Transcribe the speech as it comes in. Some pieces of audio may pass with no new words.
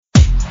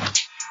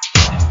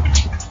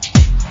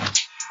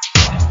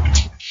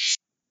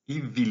I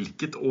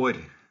hvilket år?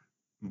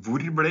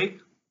 Hvor ble?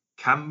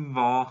 Hvem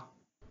var?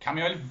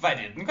 Hvem i all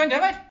verden kan det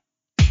være?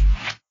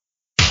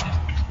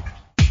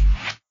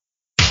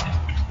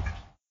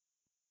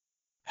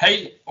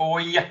 Hei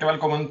og hjertelig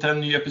velkommen til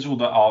en ny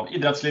episode av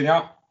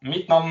Idrettslinja.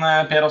 Mitt navn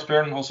er Per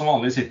Asbjørn, og som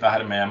vanlig sitter jeg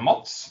her med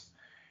Mats.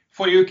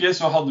 Forrige uke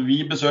så hadde vi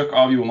besøk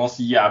av Jonas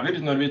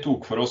Giæver når vi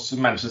tok for oss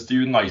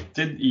Manchester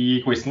United i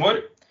quizen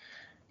vår.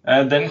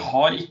 Den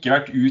har ikke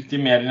vært ut i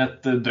mer enn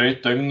et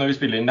drøyt døgn når vi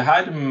spiller inn det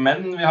her,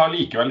 men vi har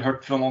likevel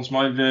hørt fra noen som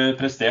har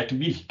prestert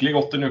virkelig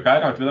godt denne uka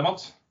her. Har vi det,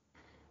 Mats?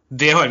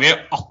 Det har vi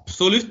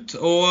absolutt,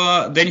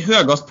 og den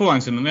høyeste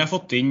poengsummen vi har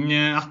fått inn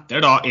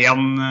etter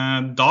en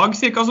dag,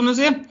 cirka som du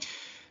sier,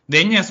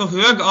 den er så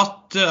høy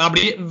at jeg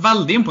blir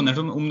veldig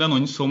imponert om det er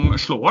noen som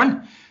slår den.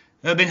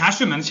 Denne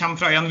summen kommer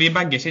fra en vi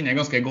begge kjenner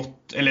ganske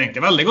godt, eller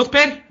egentlig veldig godt,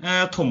 Per,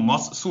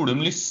 Thomas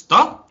Solum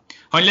Lystad.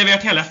 Han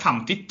leverte hele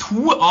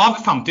 52 av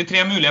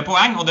 53 mulige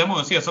poeng, og det må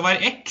jo sies å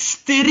være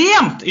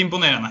ekstremt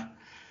imponerende.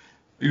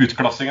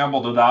 Utklassing av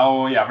både deg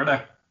og Giæver, det.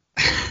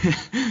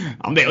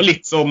 Ja, men det er jo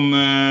litt sånn,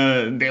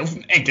 det er jo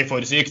egentlig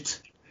for sykt.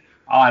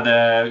 Ja, det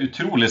er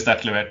utrolig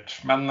sterkt levert,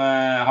 men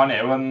han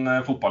er jo en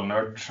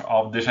fotballnørd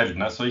av de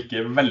sjeldne, så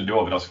ikke veldig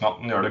overraskende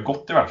at han gjør det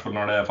godt, i hvert fall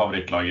når det er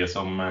favorittlaget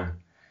som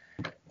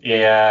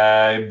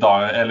er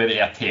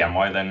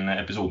tema i den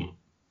episoden.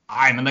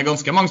 Nei, men det er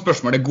ganske mange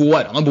spørsmål det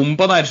går an å bomme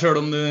på der, selv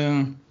om du...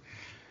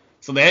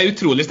 Så det er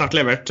utrolig sterkt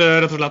levert,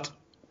 rett og slett.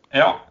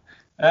 Ja,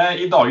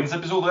 i dagens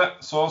episode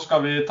så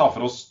skal vi ta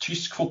for oss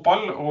tysk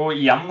fotball, og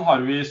igjen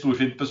har vi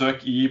storfint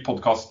besøk i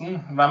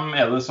podcasten. Hvem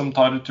er det som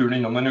tar turen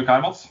innom denne uka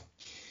her, Mats?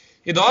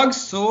 I dag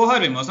så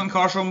har vi med oss en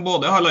kar som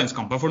både har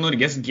landskamper for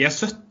Norges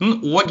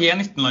G17 og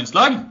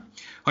G19-landslag.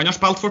 Han har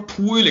spilt for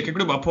 2 ulike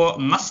klubber på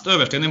nest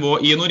øverste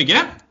nivå i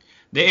Norge.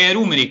 Det er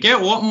Romerike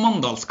og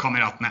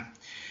Mandalskameratene.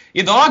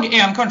 I dag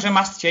er han kanskje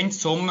mest kjent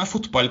som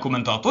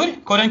fotballkommentator,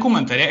 hvor han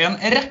kommenterer en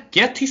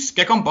rekke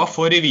tyske kamper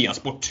for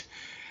Viasport.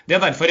 Det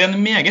er derfor en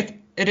meget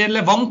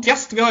relevant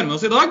gjest vi har med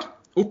oss i dag,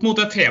 opp mot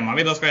et tema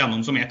vi da skal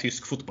gjennom som er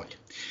tysk fotball.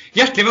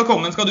 Hjertelig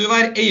velkommen skal du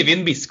være,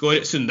 Eivind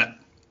Bisgaard Sunde.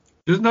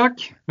 Tusen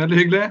takk,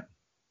 veldig hyggelig.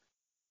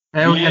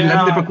 Jeg er jo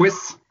elendig på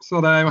quiz, så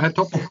det er jo helt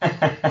topp.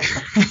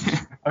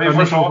 Ja, vi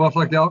får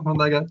se. Ja,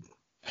 men det er greit.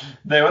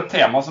 Det er jo et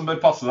tema som bør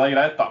passe deg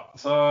greit da,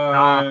 så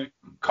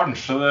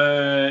kanskje det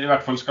i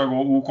hvert fall skal gå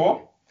ok.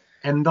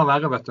 Enda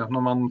verre, vet du,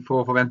 når man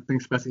får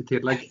forventningspress i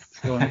tillegg.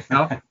 Så,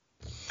 ja.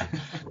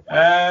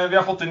 Vi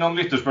har fått inn noen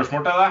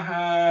lytterspørsmål til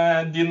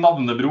deg. Din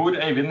navnebror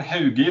Eivind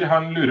Hauger,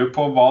 han lurer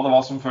på hva det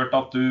var som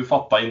førte at du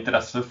fattet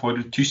interesse for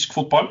tysk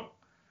fotball.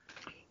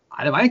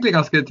 Nei, det var egentlig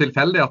ganske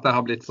tilfeldig at jeg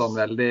har blitt sånn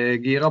veldig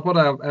gira på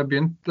det. Jeg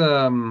begynte,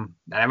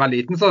 da jeg var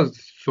liten så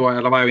var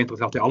jeg jo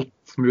interessert i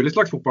alt mulig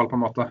slags fotball på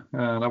en måte.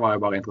 Da var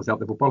jeg bare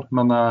interessert i fotball,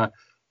 men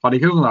hadde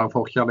ikke sånn der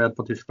forkjærlighet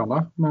på Tyskland da.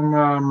 Men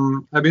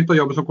jeg begynte å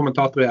jobbe som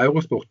kommentator i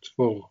Eurosport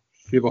for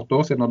 7-8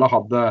 år siden, og da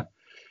hadde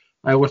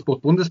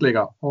Eurosport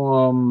Bundesliga.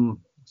 Og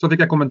så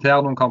fikk jeg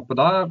kommentere noen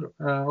kamper der,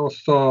 og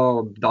så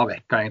da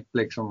vekket jeg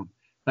egentlig liksom,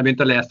 jeg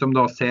begynte å lese om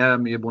det og se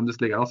mye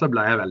Bundesliga, så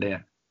ble jeg veldig,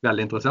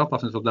 veldig interessert.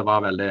 Jeg synes at det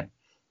var veldig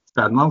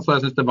spennende, så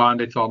jeg synes det var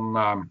en litt sånn,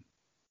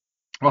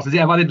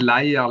 jeg var litt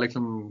lei av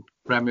liksom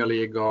Premier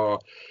League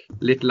og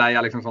litt lei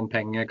av liksom sånn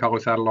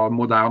pengekarusell og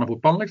moderne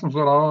fotball liksom,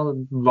 så da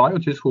var jo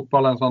tysk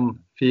fotball en sånn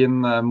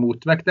fin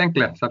motvekt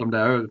egentlig, selv om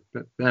det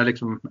er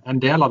liksom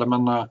en del av det,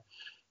 men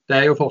det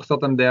er jo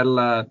fortsatt en del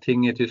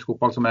ting i tysk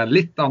fotball som er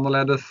litt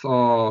annerledes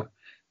og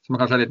som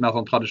kanskje er litt mer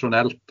sånn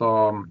tradisjonelt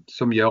og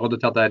som gjør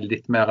det til at det er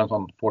litt mer en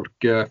sånn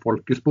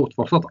folkesport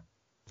fortsatt da.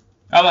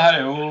 Ja, det her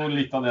er jo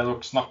litt av det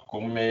dere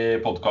snakker om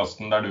i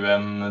podcasten der du er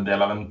en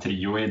del av en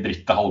trio i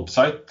Dritte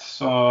Halbzeit.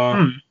 Så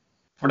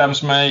for dem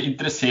som er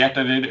interessert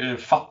eller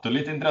fatter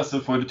litt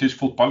interesse for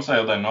tysk fotball, så er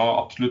jo den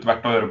absolutt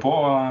verdt å høre på.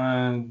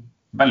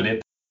 Veldig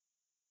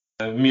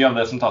mye av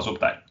det som tas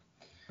opp der.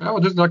 Ja,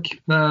 tusen takk.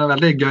 Det er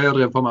veldig gøy å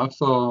drive på med,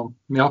 så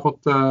vi har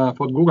fått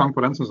god gang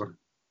på den, synes jeg.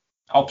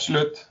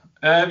 Absolutt.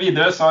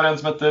 Videre så har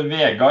en som heter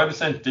Vegard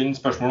sendt inn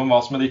spørsmål om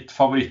hva som er ditt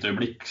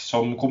favorittøyeblikk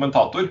som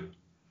kommentator.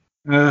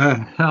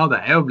 Ja, det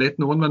er jo blitt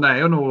noen, men det er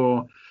jo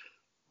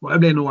må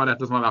bli noe av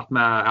dette som har vært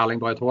med Erling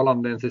Braut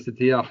Haaland den siste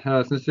tida.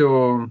 Jeg synes jo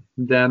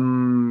den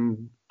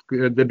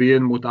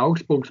debuten mot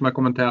Augsburg som jeg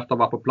kommenterte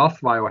og var på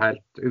plass var jo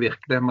helt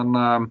uvirkelig, men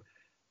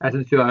jeg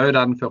synes jo også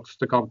den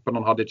første kampen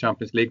han hadde i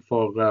Champions League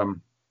for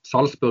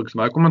Salzburg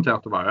som jeg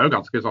kommenterte var jo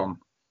ganske sånn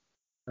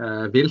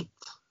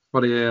vilt,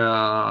 fordi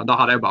da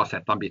hadde jeg jo bare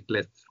sett han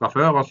bitte litt fra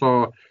før, og så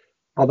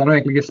hadde han jo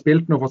egentlig ikke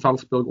spilt noe for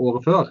Salzburg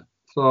året før,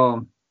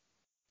 så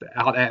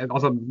han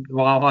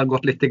hadde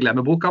gått litt i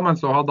glemmeboka, men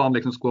så hadde han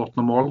liksom skåret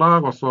noen mål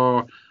der, og så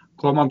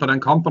kom han til den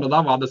kampen, og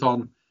da var det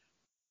sånn,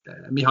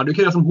 vi hadde jo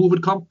ikke det som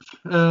hovedkamp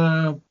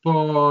på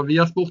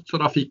Viasport,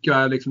 så da fikk jo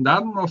jeg liksom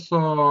den, og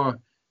så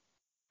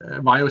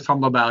var jo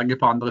Sander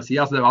Berge på andre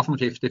siden, så det var sånn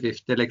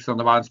 50-50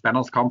 liksom, det var en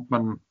spennende kamp,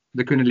 men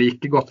det kunne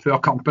like godt før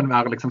kampen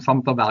være liksom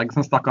Sander Berge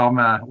som stakk av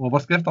med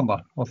overskriftene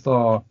da, og så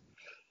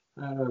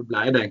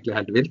ble det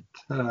egentlig helt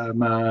vilt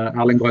med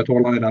Erling Braut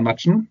Haaland i den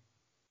matchen.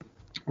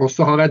 Og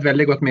så har jeg et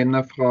veldig godt minne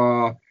fra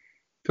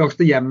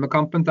første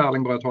hjemmekampen til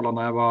Erling Braut Haaland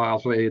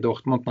altså i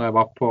Dortmund når jeg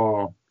var på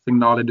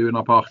Signal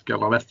Iduna Park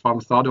eller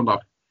Vestfalen stadion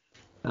der.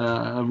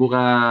 Hvor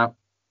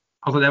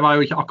altså det var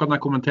jo ikke akkurat når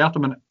jeg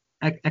kommenterte, men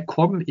jeg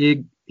kom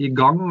i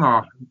ganga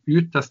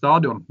ut til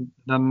stadion,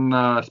 den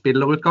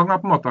spillerutgangen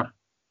på en måte.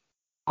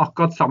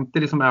 Akkurat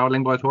samtidig som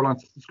Erling Braut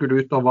Haaland skulle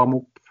ut og varme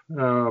opp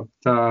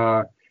til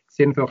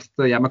sin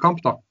første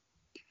hjemmekamp da.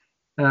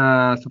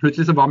 Så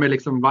plutselig så var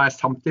jeg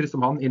samtidig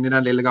som han inne i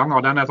den lille gangen,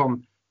 og det er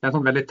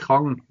sånn veldig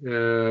trang,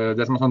 det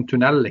er som en sånn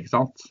tunnel, ikke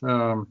sant?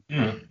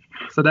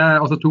 Så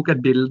og så tok jeg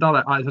et bilde av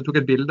det, jeg tok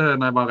et bilde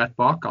når jeg var rett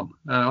bak han,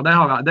 og det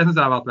synes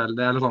jeg har vært veldig,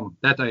 det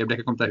er et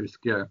øyeblikk jeg kommer til å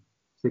huske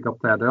sikkert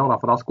til jeg dør da,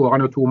 for da skårer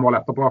han jo 2 mål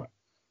etterpå.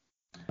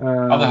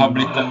 Ja, det har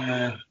blitt en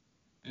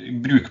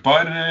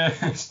brukbar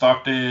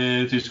start i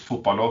tysk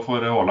fotball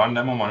for Haaland,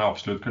 det må man jo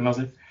absolutt kunne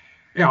si.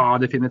 Ja,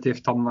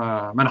 definitivt.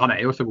 Men han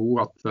er jo så god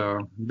at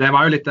det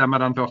var jo litt det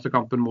med den første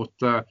kampen mot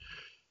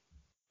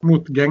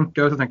Genk,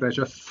 så tenkte jeg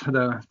ikke,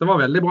 det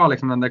var veldig bra,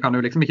 liksom, men det kan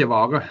jo liksom ikke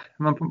vare.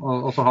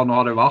 Og så nå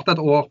har det jo vart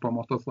et år på en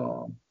måte, så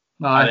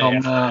nei,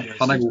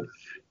 han er god.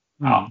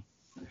 Ja,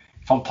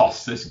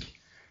 fantastisk.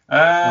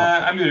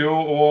 Jeg lurer jo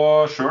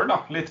også selv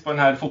da, litt på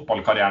denne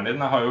fotballkarrieren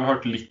din. Jeg har jo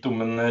hørt litt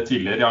om den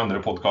tidligere i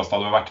andre podcaster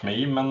du har vært med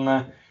i,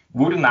 men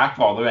hvor nært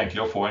var det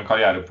egentlig å få en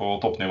karriere på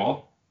toppnivå?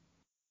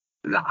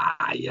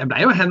 Nei, jeg ble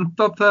jo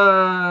hentet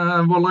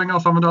til Vålerenga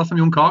samme dag som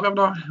Jon Carew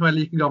da, og jeg er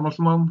like gammel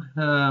som han.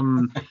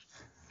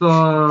 Så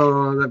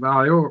det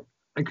var jo,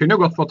 jeg kunne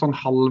jo godt fått sånn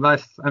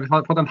halvveis, jeg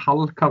hadde fått en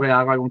halv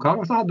karriere av Jon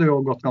Carew, så hadde det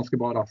jo gått ganske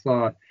bra da. Så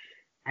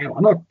jeg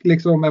var nok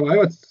liksom, jeg var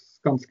jo et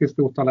ganske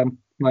stort talent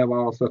når jeg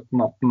var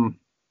 17-18,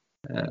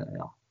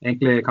 ja,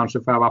 egentlig kanskje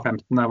før jeg var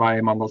 15 når jeg var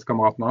i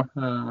Mandalskameratene.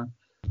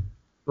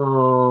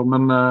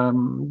 Men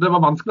det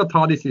var vanskelig å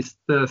ta de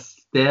siste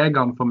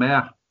stegene for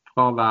meg,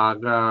 fra å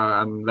være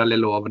en veldig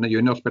lovende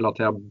juniorspiller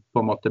til å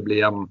på en måte bli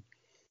en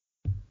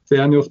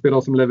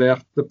seniorspiller som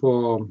leverte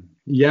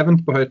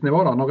jevnt på høyt nivå.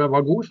 Da. Når jeg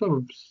var god, så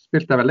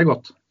spilte jeg veldig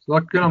godt. Så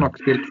da kunne jeg nok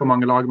spilt for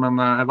mange lag, men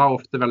jeg var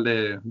ofte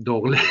veldig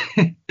dårlig.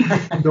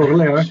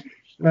 Dårlig, ja.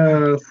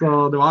 Så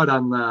det var jo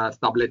den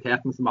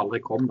stabiliteten som aldri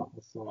kom. Da.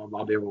 Så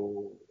var det jo,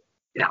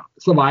 ja,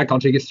 så var jeg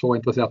kanskje ikke så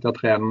interessert i å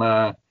trene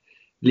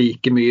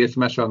like mye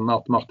som jeg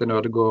skjønner at Martin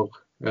Ødegaard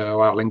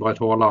og Erling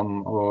Braut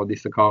Haaland og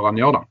disse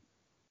karene gjør da.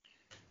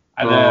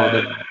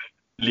 Det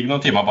ligger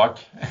noen timer bak.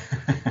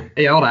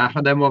 Ja,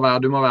 du må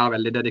være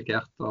veldig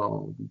dedikert,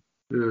 og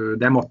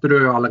det måtte du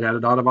jo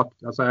allerede da.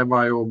 Jeg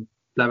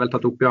ble vel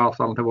tatt opp i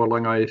Arsenal til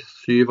Vålerenga i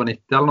 97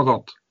 eller noe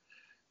sånt.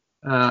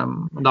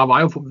 Da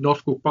var jo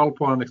norsk fotball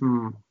på en liksom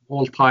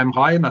all-time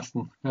high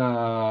nesten.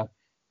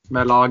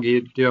 Med lag i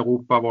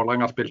Europa,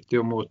 Vålerenga spilte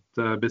jo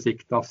mot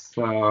Besiktas,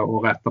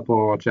 året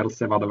etterpå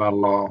Chelsea var det vel,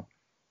 og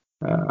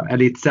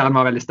elitserien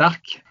var veldig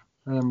sterk.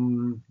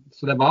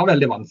 Så det var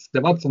veldig vanskelig.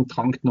 Det var et sånn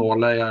trangt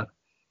nåle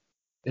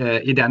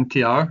i den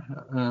tida,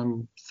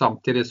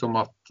 samtidig som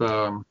at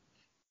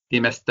de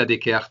mest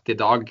dedikerte i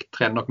dag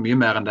trener nok mye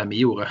mer enn det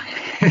vi gjorde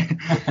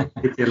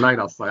i tillegg.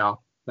 Altså, ja.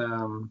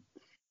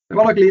 Det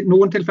var nok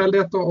noen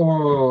tilfeldigheter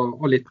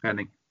og litt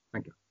trening,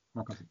 tenker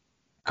jeg.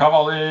 Hva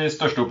var de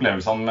største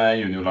opplevelsene med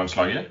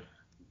juniorlandslaget?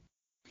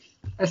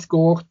 Jeg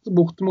skåret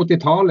bort mot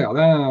Italia,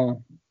 det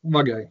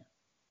var gøy.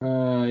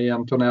 I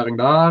en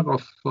turnering der, og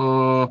så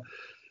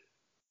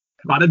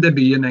var det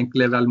debuten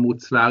egentlig vel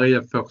mot Sverige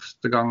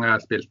første gang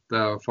jeg spilte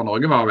for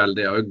Norge, var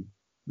veldig,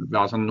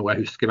 var sånn noe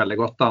jeg husker veldig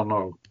godt da,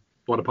 når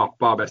både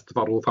pappa og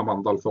bestefar dro fra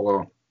Mandal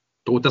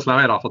dro til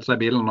Sverige da, satt seg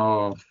i bilen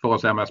for å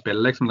se om jeg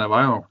spiller, liksom. Det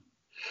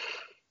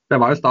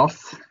var jo stas,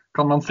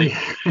 kan man si.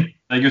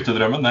 Det er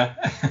guttedrømmen, det.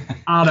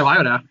 Ja, det var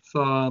jo det.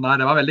 Så nei,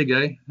 det var veldig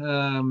gøy.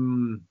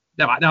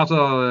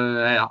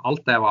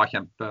 Alt det var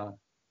kjempe.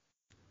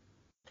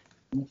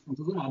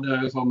 Så var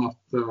det jo sånn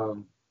at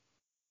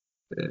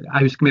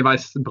jeg husker vi var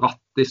i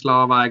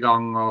Bratislava en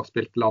gang og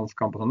spilte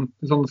landskamp og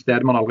sånn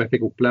sted man aldri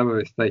fikk oppleve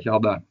hvis det ikke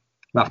hadde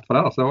vært for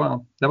det. Så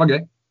det var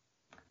gøy.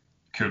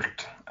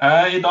 Kult.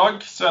 I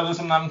dag så er det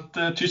som nevnt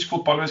tysk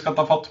fotball vi skal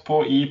ta fatt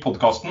på i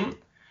podcasten.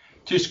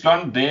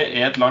 Tyskland, det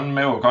er et land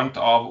med overkant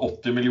av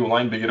 80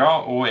 millioner innbyggere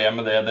og er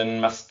med det den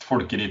mest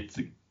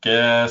folkerike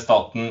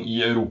staten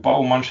i Europa,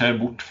 om man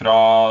ser bort fra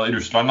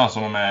Russland da,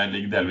 som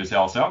ligger delvis i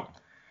Asia.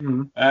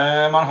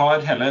 Man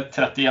har hele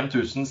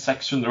 31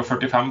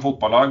 645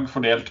 fotballag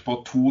fordelt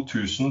på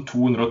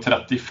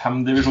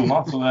 2235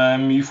 divisjoner, så det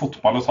er mye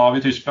fotball å ta av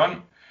i Tyskland.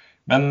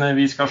 Men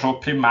vi skal se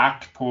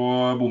primært på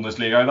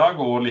Bundesliga i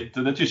dag og litt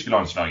det tyske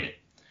landslaget.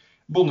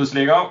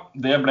 Bundesliga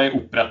det ble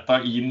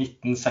opprettet i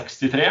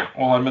 1963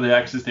 og har med det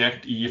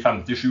eksistert i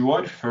 57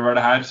 år. Før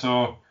det her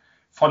så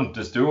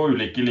fantes det jo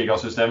ulike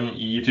ligasystem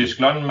i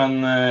Tyskland,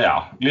 men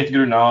ja, litt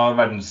grunnet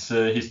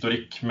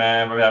verdenshistorikk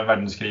med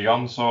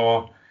verdenskrigene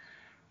så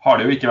har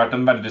det jo ikke vært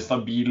en veldig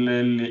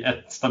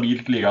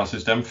stabilt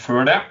ligasystem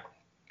før det.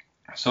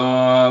 Så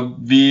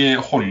vi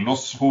holder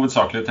oss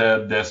hovedsakelig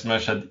til det som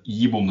har skjedd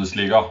i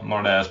Bundesliga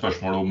når det er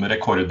spørsmål om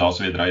rekorder og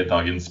så videre i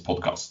dagens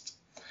podcast.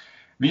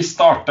 Vi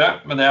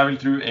starter med det jeg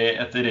vil tro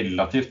er et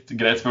relativt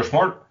greit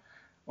spørsmål.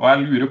 Og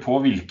jeg lurer på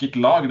hvilket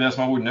lag det er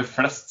som har vunnet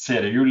flest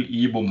seriegull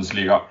i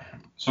Bundesliga.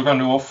 Så kan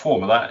du også få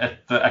med deg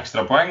et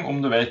ekstra poeng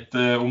om du vet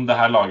om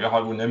dette laget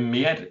har vunnet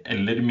mer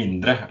eller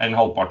mindre enn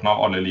halvparten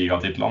av alle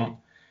ligatitlene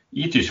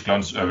i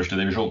Tysklands øverste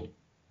divisjon.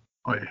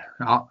 Oi,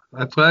 ja.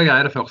 Jeg tror jeg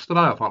er det første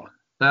der i hvert fall.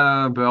 Det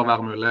bør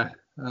være mulig.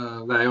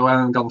 Det er jo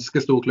en ganske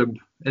stor klubb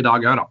i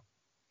dag også da.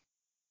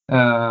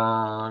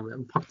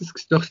 Faktisk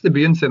størst i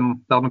byen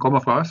sin der den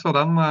kommer fra, så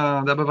det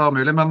bør være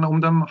mulig. Men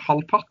om den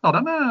halvparten av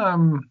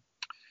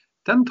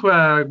den tror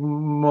jeg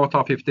må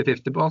ta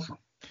 50-50 på, altså.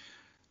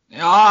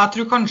 Ja, jeg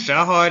tror kanskje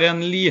jeg har en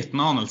liten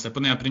anelse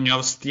på det på grunn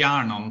av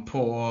stjernene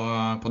på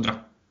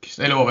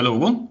eller over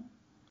logoen.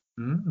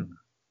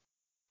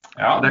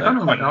 Ja, det kan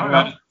jo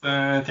være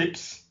et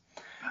tips.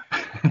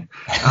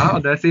 Ja,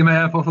 det sier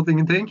meg fortsatt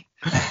ingenting.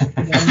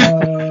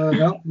 Men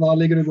ja, da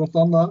ligger det godt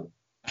an der.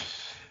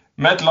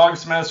 Med et lag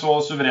som er så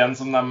suveren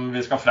som dem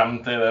vi skal frem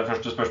til i det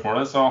første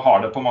spørsmålet, så har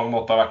det på mange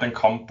måter vært en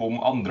kamp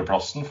om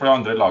andreplassen for de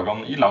andre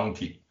lagene i lang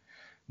tid.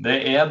 Det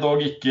er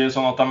dog ikke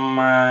sånn at de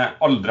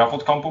aldri har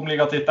fått kamp om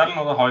ligatittelen,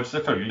 og det har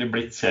selvfølgelig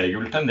blitt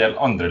seriegull til en del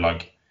andre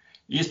lag.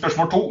 I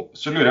spørsmål 2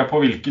 så lurer jeg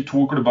på hvilke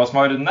 2 klubber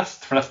som har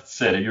nest flest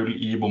seriegull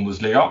i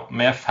Bundesliga,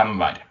 med 5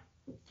 hver.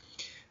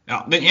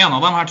 Ja, den ene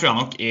av dem her tror jeg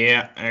nok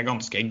er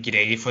ganske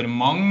grei for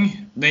mange.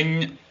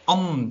 Den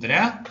andre,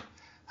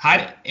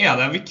 her er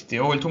det viktig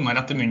å holde tunga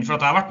rett i munnen, for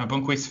at jeg har vært med på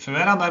en quiz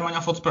før, der man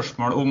har fått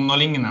spørsmål om noe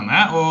lignende,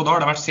 og da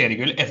har det vært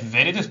seriegull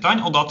ever i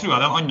Tyskland, og da tror jeg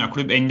det er en annen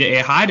klubb enn det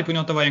er her, på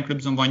grunn av at det var en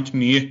klubb som vant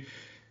mye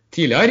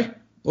tidligere.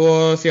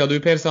 Og siden du,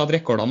 Per, sa at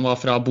rekordene var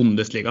fra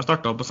Bundesliga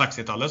startet på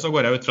 60-tallet, så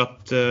går jeg ut fra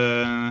at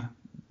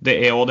det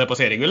er også det på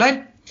seriegull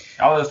her.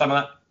 Ja, det stemmer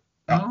det.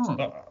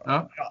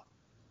 Ja.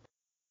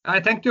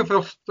 Jeg tenkte jo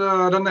først,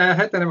 den er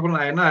helt enig med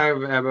den ene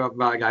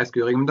er grei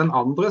skuring, men den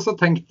andre så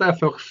tenkte jeg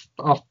først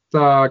at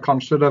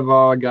kanskje det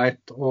var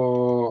greit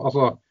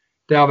altså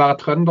det å være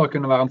trønder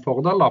kunne være en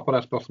fordel da, på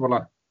det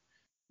spørsmålet.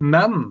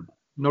 Men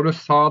når du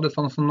sa det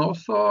sånn som nå,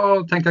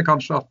 så tenkte jeg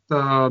kanskje at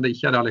det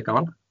ikke er det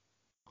likevel.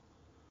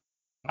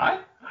 Nei,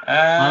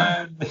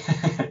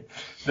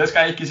 det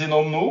skal jeg ikke si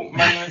noe om nå,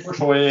 men vi får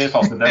se i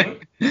fasiteten.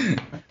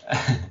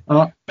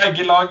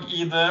 Begge lag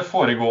i det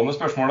foregående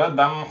spørsmålet,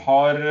 de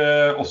har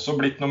også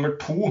blitt nummer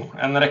 2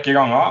 en rekke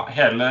ganger,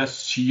 hele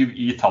 7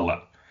 i tallet.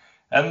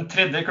 En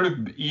tredje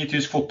klubb i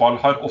tysk fotball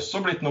har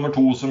også blitt nummer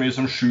 2 så mye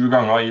som 7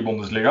 ganger i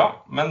Bundesliga,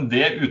 men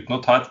det uten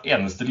å ta et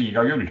eneste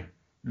ligagull.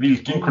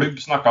 Hvilken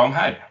klubb snakket om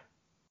her?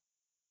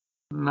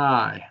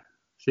 Nei,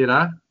 si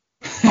det.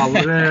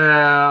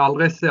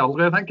 Aldri si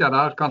aldri, tenker jeg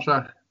der, kanskje.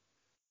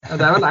 Det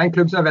er vel en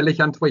klubb som er veldig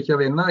kjent for ikke å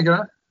vinne, ikke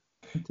det?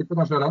 Jeg tipper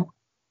kanskje den.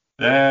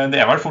 Det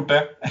er vel fort det.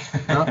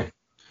 Ja.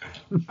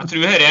 Jeg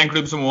tror her er en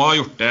klubb som også har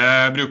gjort det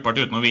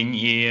brukbart uten å vinne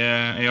i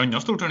en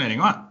annen stor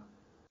turnering. Ja,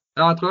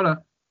 jeg tror det.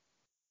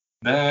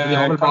 Vi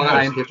har vel bare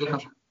en titel,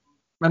 kanskje.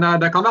 Men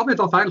det kan være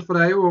litt feil, for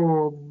det er jo,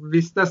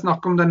 hvis det er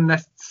snakk om den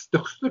nest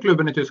største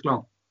klubben i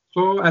Tyskland,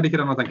 så er det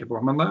ikke den å tenke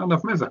på, men det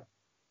får vi se.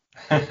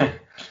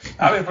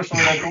 Ja, vi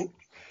forstår det to.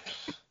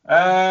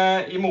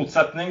 I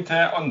motsetning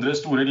til andre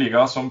store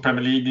liga som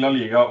Premier League, La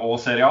Liga og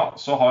Serie A,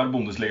 så har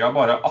Bundesliga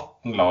bare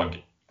 18 lag.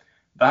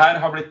 Dette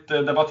har blitt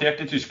debattert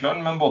i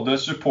Tyskland, men både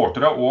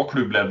supportere og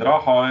klubbledere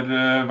har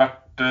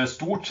vært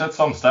stort sett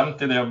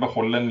samstemt i det å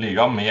beholde en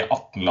liga med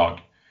 18 lag.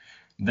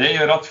 Det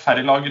gjør at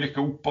færre lag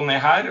rykker opp og ned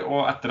her,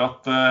 og etter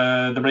at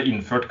det ble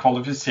innført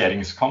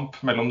kvalifiseringskamp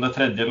mellom det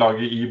tredje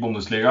laget i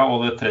Bundesliga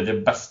og det tredje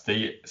beste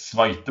i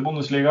Zweite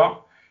Bundesliga,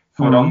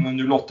 foran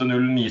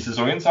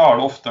 08-09-sesongen, så har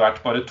det ofte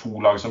vært bare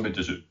 2 lag som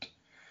byttes ut.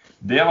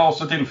 Det var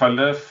også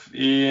tilfellet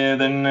i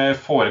den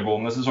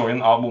foregående sesongen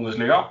av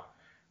Bundesliga,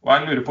 og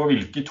jeg lurer på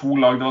hvilke 2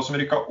 lag det var som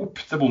rykket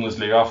opp til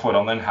Bundesliga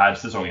foran denne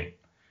sesongen.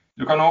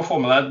 Du kan også få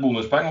med deg et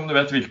bonuspoeng om du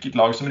vet hvilket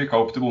lag som rykket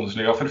opp til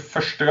Bundesliga for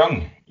første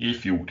gang i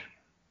fjor.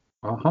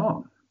 Aha.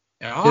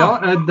 Ja,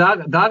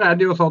 der er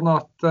det jo sånn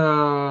at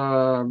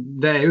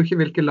det er jo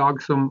ikke hvilke lag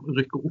som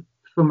rykker opp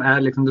som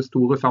er liksom det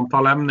store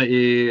samtaleemnet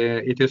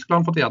i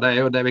Tyskland for tida. Det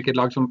er jo det hvilket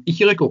lag som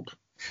ikke rykker opp.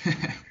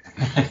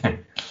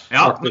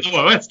 Ja, men det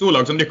var jo et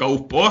storlag som rykket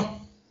opp også.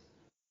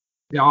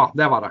 Ja,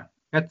 det var det.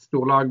 Et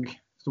storlag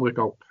som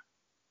rykket opp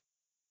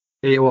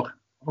i år.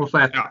 Og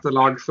så et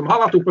lag som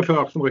har vært oppe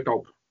før som rykket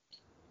opp.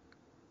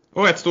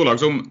 Og et storlag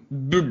som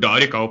burde ha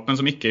rykket opp, men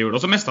som ikke gjorde det.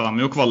 Og så mistet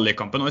de jo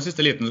kvalikkampen, og i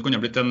siste liten så kunne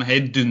det blitt en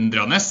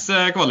heidundrende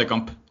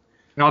kvalikkamp.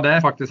 Ja, det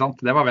er faktisk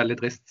sant. Det var veldig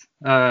trist.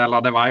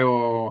 Eller det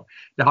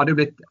hadde jo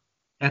blitt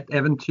et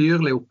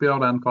eventyrlig oppgjør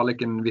den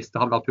kvaliken hvis det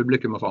hadde vært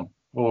publikum og sånn.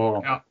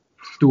 Og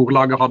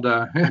storlaget hadde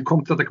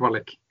kommet seg til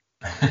kvalik.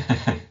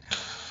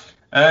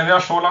 Vi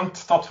har så langt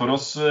tatt for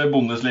oss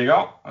Bundesliga,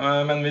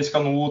 men vi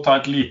skal nå ta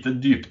et lite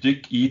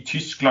dypdykk i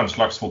tysk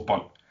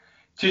landslagsfotball.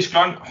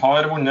 Tyskland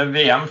har vunnet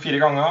VM 4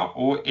 ganger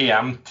og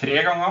EM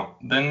 3 ganger.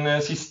 Den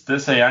siste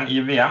seieren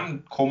i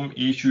VM kom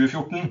i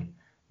 2014.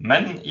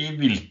 Men i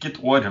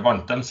hvilket år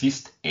vant de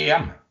sist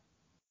EM?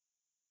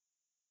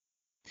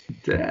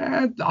 Det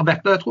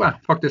vet jeg, tror jeg,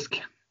 faktisk.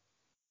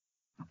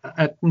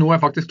 Noe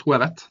jeg faktisk tror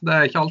jeg vet. Det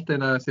er ikke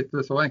alltid det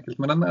sitter så enkelt,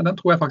 men den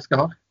tror jeg faktisk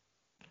jeg har.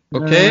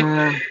 Ok.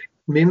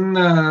 Min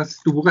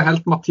store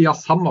helt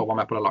Mathias Sammer var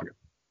med på det laget.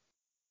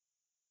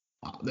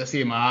 Ja, det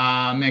sier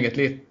meg meget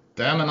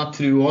lite, men jeg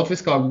tror også at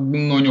vi skal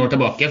noen år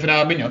tilbake, for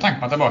jeg begynner å tenke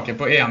meg tilbake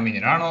på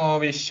EM-vinneren, og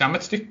vi kommer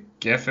et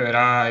stykke før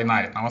jeg er i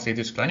nærheten av å si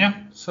Tyskland, ja.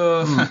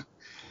 Så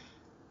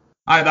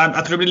nei, jeg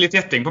tror det blir litt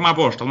gjetting på meg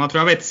på årstallet, men jeg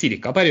tror jeg vet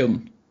cirka perioden.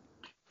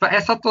 For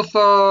jeg satt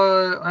også,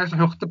 jeg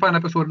hørte på en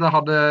episode der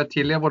hadde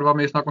tidligere, hvor det var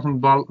mye snakk om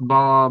sånn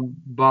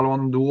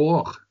Ballon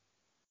d'Or.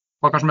 Det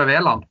var kanskje med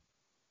Veland.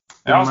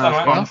 Ja,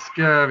 stemmer.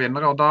 Spanske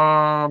vinnere, og da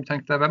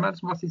tenkte jeg, hvem det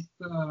som var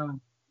siste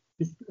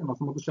vinner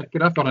som måtte sjekke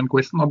det før den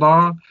quizen, og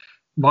da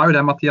var jo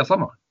det Mathias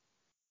Sammer.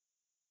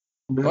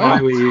 Det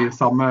var jo i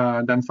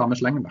den samme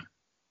slengen der.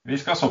 Vi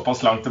skal såpass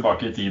langt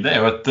tilbake i tid, det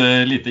er jo et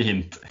lite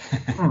hint.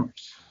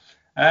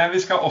 Vi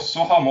skal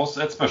også ha med oss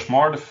et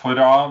spørsmål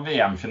fra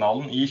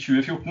VM-finalen i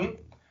 2014.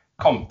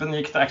 Kampen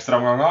gikk til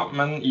ekstraomganger,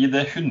 men i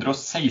det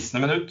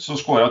 116. minutt så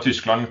skåret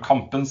Tyskland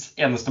kampens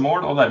eneste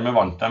mål, og dermed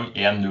vant de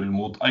 1-0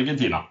 mot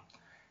Argentina.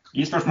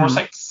 I spørsmål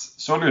 6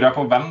 så lurer jeg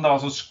på hvem det var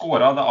som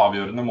skåret det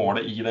avgjørende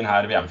målet i denne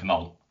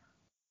VM-finalen.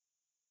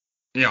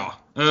 Ja,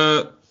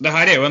 det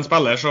her er jo en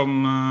spiller som,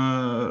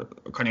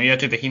 kan jo gi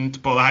et lite hint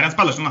på det her, en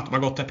spiller som nettopp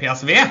har gått til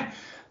PSV,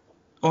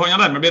 og han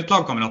har dermed blitt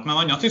lagkamerat med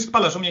en annen tysk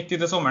spiller som gikk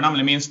dit i sommer,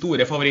 nemlig min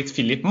store favoritt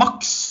Philipp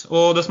Max,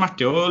 og det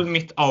smerter jo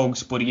mitt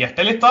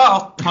Augsburg-hjerte litt da,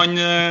 at han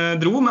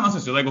dro, men jeg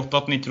synes jo det er godt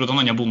at han ikke trodde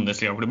en annen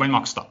Bundesliga-klubb enn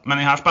Max da, men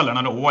denne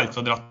spilleren har også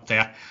altså dratt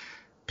til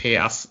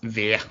PSV.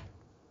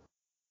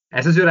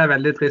 Jeg synes jo det er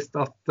veldig trist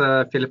at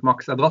Philipp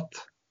Max er dratt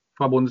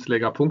fra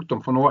Bundesliga, punktum,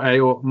 for nå er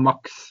jo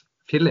Max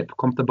Philipp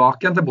kom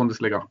tilbake igjen til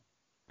Bundesliga.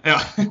 Ja.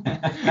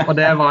 Og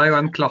det var jo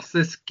en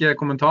klassisk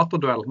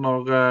kommentatorduell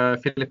når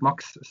Philipp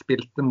Max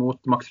spilte mot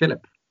Max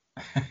Philipp.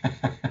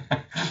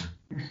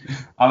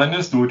 Ja, den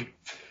er stor.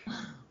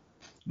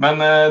 Men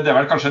det er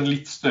vel kanskje en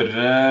litt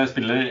større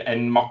spiller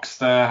enn Max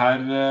det her,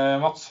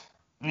 Mats?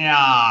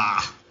 Ja.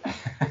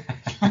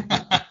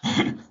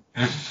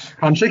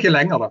 Kanskje ikke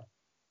lenger da.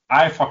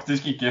 Nei,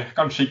 faktisk ikke.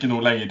 Kanskje ikke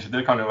noe lenger.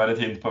 Det kan jo være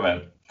et hint på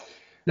veien.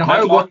 Det har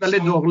jo gått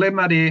veldig dårlig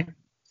med de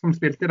som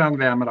spilte i den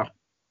VM-et da.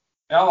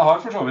 Ja, det har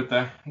for så vidt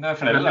det. Det er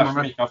flere der som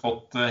ikke har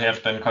fått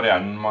helt den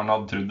karrieren man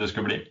hadde trodd det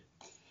skulle bli.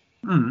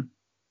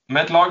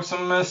 Med et lag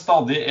som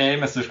stadig er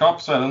i mesterskap,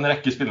 så er det en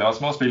rekke spillere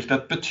som har spilt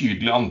et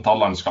betydelig antall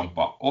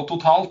landskamper. Og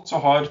totalt så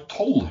har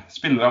 12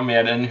 spillere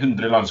mer enn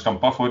 100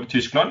 landskamper for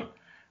Tyskland.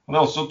 Og det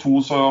er også 2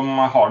 som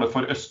har det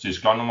for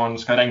Øst-Tyskland, og man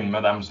skal regne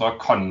med dem, så da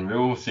kan vi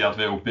jo si at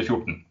vi er oppe i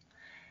 14.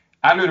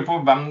 Jeg lurer på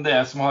hvem det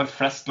er som har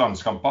flest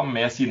landskamper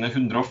med sine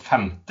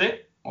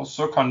 150, og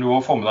så kan du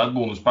også få med deg et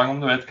bonuspoeng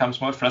om du vet hvem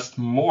som har flest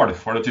mål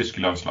for det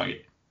tyske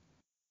landslaget.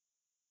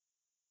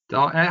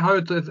 Ja, jeg har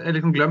jo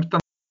liksom glemt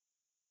den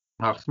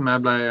her som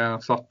jeg ble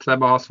satt, så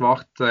jeg bare har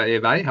svart i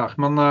vei her,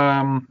 men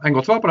en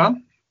godt svar på den.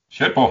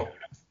 Kjør på.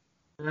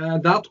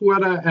 Der tror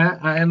jeg det er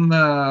en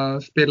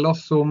spiller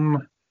som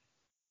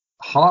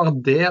har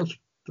delt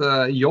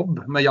jobb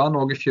med Jan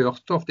Åge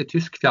Fjørtoft i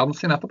tysk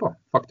fjernsyn etterpå,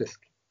 faktisk.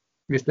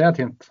 Hvis det er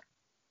et hint.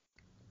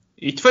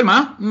 Ikke for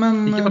meg,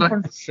 men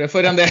kanskje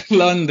for en del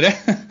andre.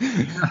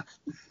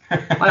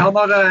 Nei, han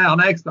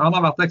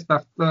har vært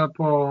ekspert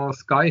på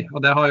Sky,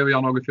 og det har jo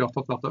Jan Åge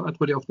Fjørtoft vært. Jeg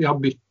tror de ofte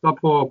har byttet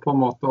på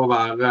en måte å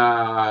være,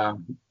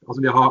 altså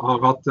de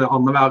har hatt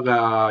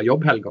annenhver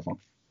jobbhelg og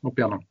sånn opp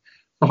igjennom.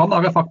 Så han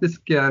har jeg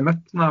faktisk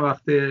møtt når jeg har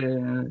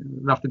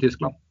vært i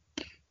Tyskland.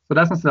 Så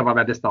det synes jeg var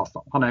veldig stas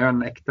da. Han er jo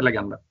en ekte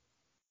legende.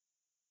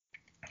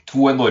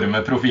 2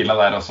 enorme profiler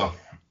der altså.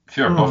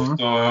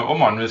 Fjørtoft og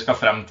mannen vi skal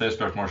frem til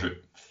spørsmål 7.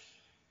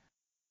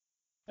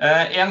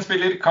 En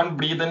spiller kan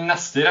bli den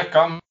neste i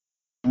rekka med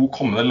 2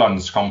 kommende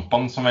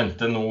landskampene som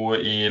venter nå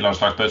i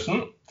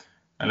landslagspausen.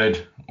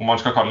 Eller om man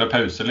skal kalle det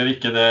pause eller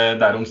ikke,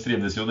 derom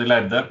strides jo de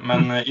lærde.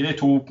 Men i de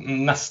 2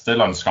 neste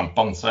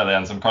landskampene så er det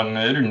en som kan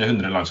runde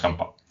 100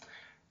 landskamper.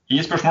 I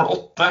spørsmål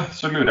 8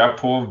 så lurer jeg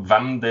på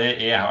hvem det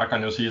er. Jeg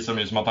kan jo si så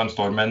mye som at han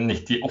står med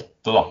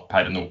 98 da,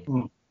 per nå.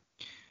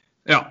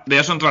 Ja,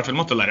 det skjønte i hvert fall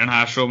mattelæreren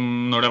her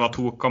som når det var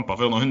 2 kamper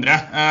for å nå 100.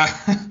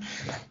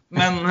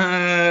 Men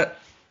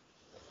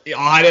ja,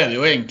 her er det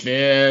jo egentlig,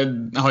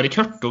 jeg har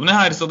ikke hørt om det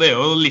her, så det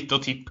er jo litt å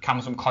tippe hvem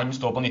som kan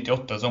stå på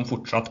 98 som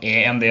fortsatt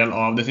er en del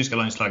av det tyske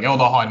landslaget, og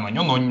da har man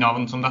jo noen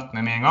navn som detter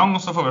ned med en gang, og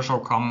så får vi se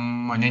hva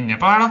man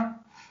ender på her da.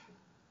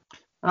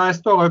 Jeg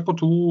står jo på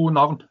 2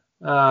 navn,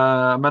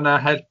 men jeg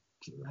er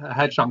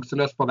helt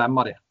sjanseløs på hvem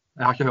av de.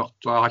 Jeg har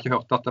ikke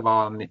hørt at det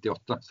var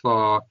 98, så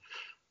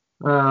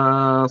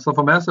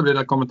for meg så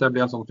blir det kommet til å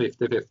bli en sånn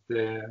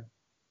 50-50,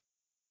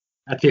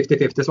 et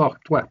 50-50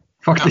 svar, tror jeg,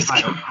 faktisk.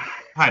 Ja,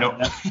 her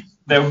også.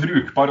 Det er jo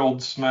brukbar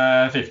odds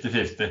med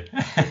 50-50.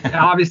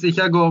 Ja, hvis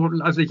ikke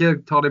ikke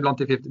tar det blant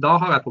de 50, da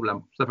har jeg et problem,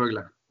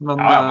 selvfølgelig. Men,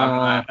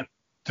 jeg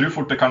tror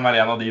fort det kan være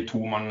en av de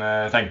 2 man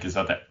tenker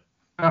seg til.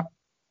 Ja.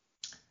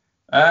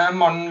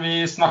 Mannen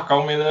vi snakket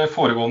om i det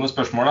foregående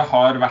spørsmålet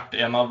har vært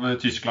en av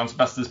Tysklands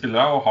beste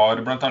spillere, og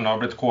har blant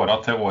annet blitt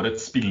kåret til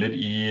årets spiller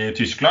i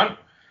Tyskland.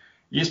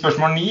 I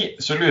spørsmål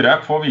 9 så lurer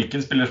jeg på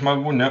hvilken spiller som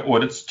har vunnet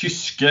årets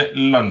tyske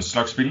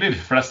landslagsspiller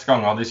flest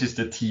ganger de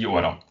siste 10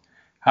 årene.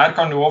 Her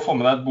kan du også få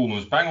med deg et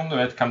bonuspoeng om du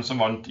vet hvem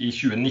som vant i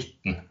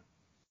 2019.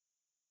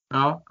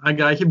 Ja, jeg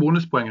greier ikke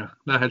bonuspoenget,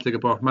 det er jeg helt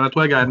sikker på. Men jeg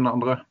tror jeg greier den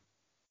andre.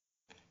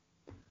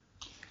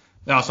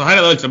 Ja, så her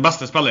er det altså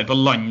beste spiller på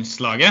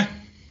landslaget.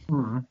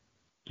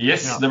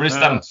 Yes, det blir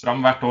stemt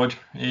fram hvert år.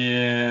 I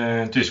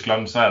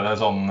Tyskland så er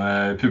det sånn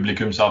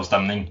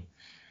publikumsavstemning.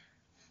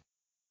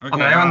 Ok,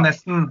 Han er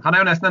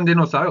jo nesten en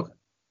dinosaur.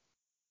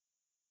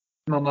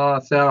 Men han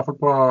er i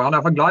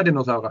hvert fall glad i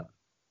dinosaurer.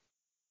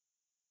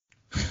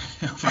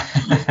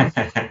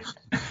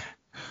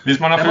 Hvis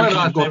man har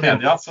fulgt i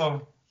media, så...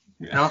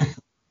 Ja.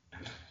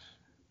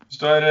 Hvis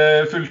du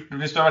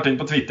har vært inn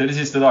på Twitter de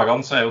siste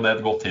dagene, så er jo det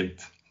et godt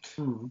hint.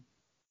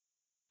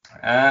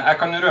 Jeg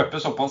kan røpe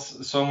såpass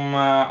som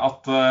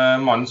at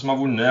mannen som har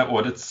vunnet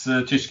årets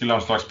tyske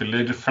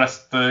landslagsspiller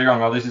flest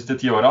ganger de siste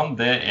 10 årene,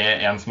 det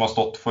er en som har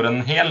stått for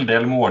en hel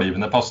del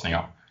målgivende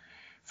passninger.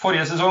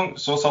 Forrige sesong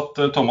så satt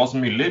Thomas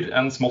Müller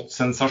en smått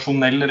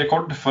sensasjonell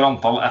rekord for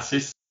antall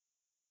assists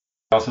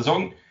i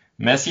sesong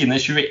med sine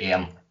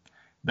 21.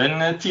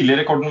 Den tidlige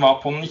rekorden var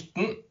på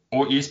 19,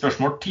 og i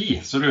spørsmål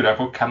 10 så lurer jeg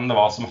på hvem det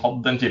var som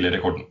hadde den tidlige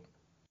rekorden.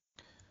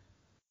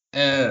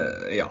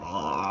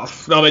 Ja,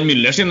 den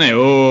Müller sin er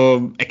jo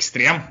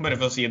ekstrem, bare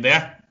for å si det.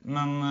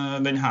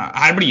 Men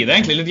her blir det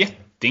egentlig litt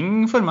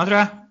gjetting for meg, tror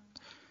jeg.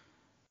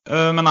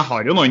 Men jeg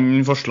har jo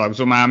noen forslag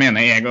som jeg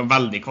mener er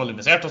veldig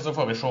kvalifisert, og så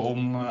får vi se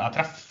om jeg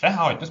treffer. Jeg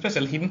har ikke noe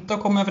spesielt hint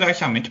å komme med, for jeg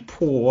kommer ikke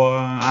på,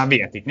 jeg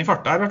vet ikke i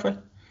farta her i hvert fall.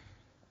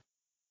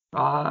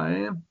 Nei,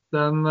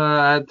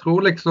 jeg tror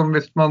liksom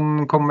hvis man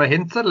kommer med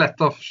hint, så er det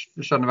lett å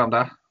skjønne hvem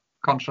det er,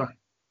 kanskje.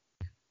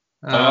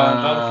 Da er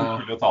det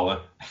fullt mulig å ta det.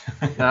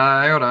 Det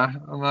er jo det.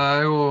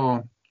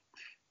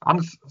 Han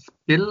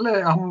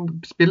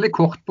spiller i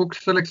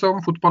kortbukse,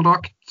 liksom,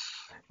 fotballdrakt,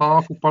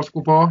 har fotballsko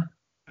på.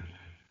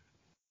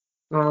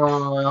 Så,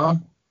 ja.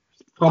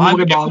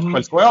 Framover i banen.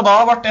 Ja, da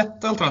ble det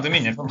et alternativ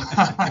mindre for meg.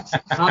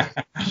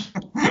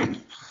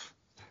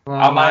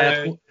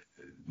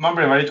 Man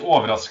blir vel litt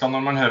overrasket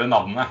når man hører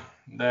navnet.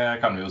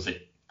 Det kan vi jo si.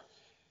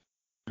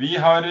 Vi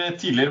har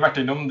tidligere vært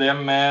innom det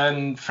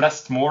med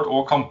flest mål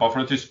og kamper for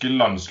det tyske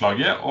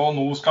landslaget, og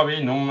nå skal vi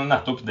innom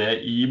nettopp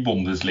det i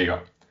Bundesliga.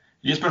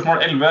 I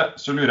spørsmål 11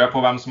 så lurer jeg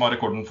på hvem som har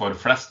rekorden for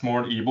flest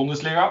mål i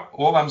Bundesliga,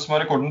 og hvem som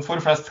har rekorden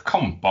for flest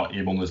kamper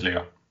i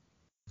Bundesliga.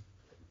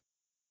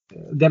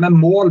 Det med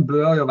mål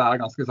bør jo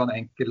være ganske sånn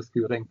enkel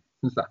skuring,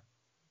 synes jeg.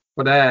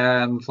 For det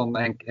er en sånn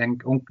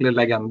ordentlig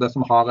legende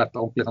som har et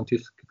ordentlig sånn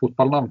tysk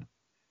fotballnavn.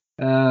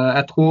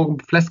 Jeg tror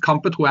flest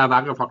kamper tror jeg er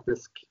verre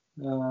faktisk.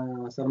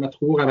 Selv om jeg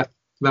tror jeg vet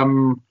hvem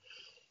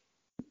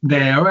det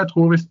er jo. Jeg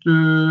tror hvis du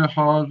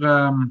har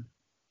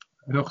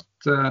hørt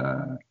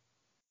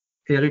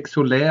Erik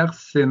Soler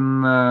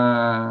sin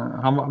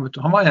han var i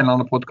en eller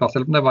annen podcast,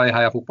 eller om det var i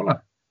Heia Fotball,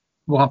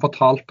 hvor han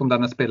fortalte om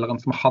denne spilleren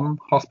som han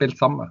har spilt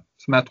sammen med,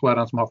 som jeg tror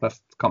er den som har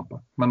flest kamper.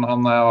 Men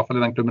han er i hvert fall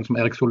i den klubben som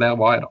Erik Soler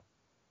var i da.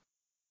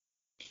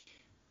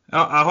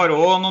 Ja, jeg har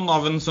også noen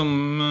navn som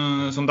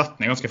detter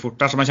ned ganske fort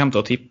der, som jeg kommer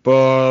til å tippe,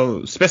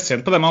 og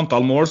spesielt på det med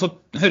antall mål, så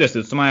høres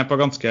det ut som jeg er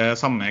på ganske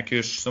samme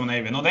kurs som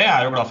Eivind, og det er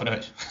jeg jo glad for å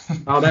høre.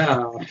 Ja, det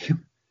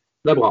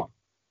er bra.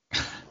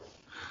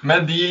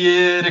 Med de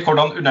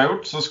rekordene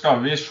unnagjort, så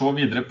skal vi se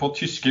videre på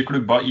tyske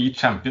klubber i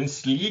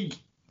Champions League.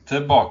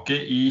 Tilbake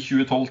i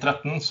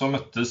 2012-13 så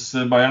møttes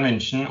Bayern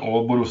München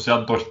og Borussia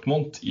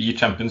Dortmund i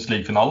Champions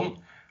League-finalen,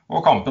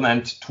 og kampen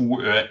endte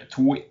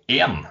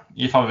 2-1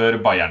 i favør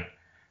Bayern.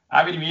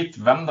 Jeg vil vite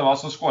hvem det var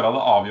som skåret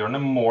det avgjørende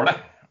målet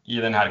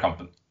i denne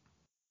kampen.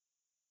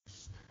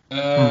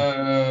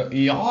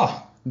 Ja,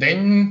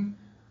 den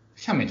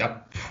kommer ikke jeg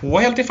på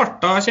helt i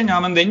farta, kjenner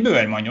jeg, men den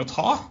bør man jo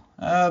ta.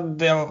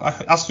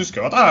 Jeg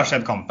husker jo at jeg har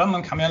sett kampen,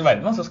 men hvem i all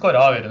verden som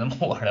skåret avgjørende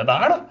målet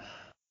der da?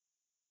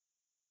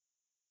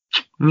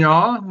 Ja,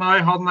 nei,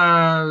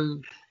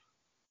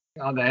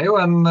 ja, det er jo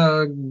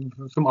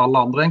som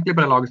alle andre egentlig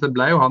på det laget, så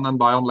ble jo han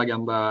en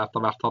Bayern-legende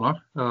etter hvert han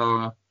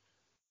også.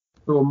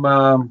 Som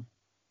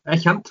er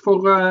kjent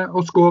for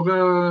å skåre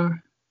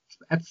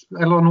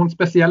eller noen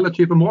spesielle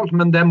typer mål,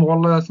 men det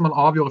målet som han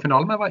avgjorde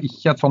finalen med var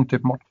ikke et sånt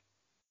type mål.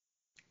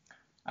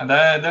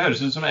 Det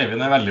høres ut som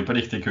Eivind er veldig på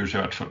riktig kurs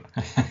i hvert fall.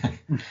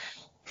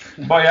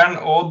 Bayern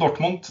og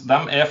Dortmund, de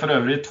er for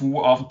øvrig 2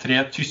 av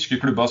 3 tyske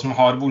klubber som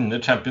har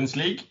vunnet Champions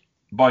League.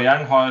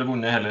 Bayern har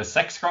vunnet hele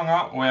 6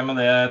 ganger, og er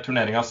med det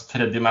turneringens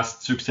 3.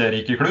 mest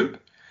suksessrike klubb.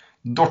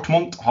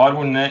 Dortmund har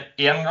vunnet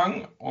 1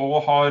 gang,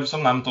 og har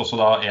som nevnt også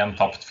da en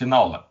tapt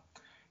finale.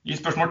 I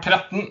spørsmål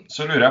 13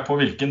 så lurer jeg på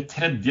hvilken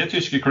 3.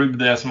 tyske klubb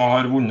det er som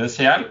har vunnet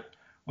CL,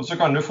 og så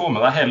kan du få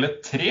med deg hele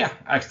 3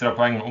 ekstra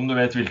poeng om du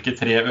vet hvilke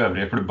 3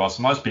 øvrige klubber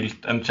som har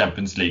spilt en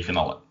Champions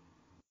League-finale.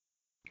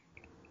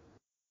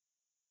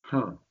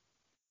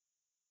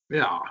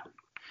 Ja.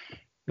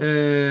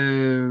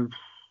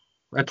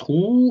 Jeg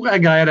tror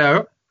jeg greier det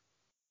også.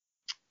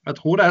 Jeg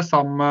tror det er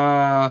samme...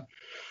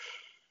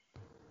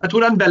 Jeg tror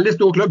det er en veldig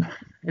stor klubb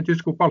i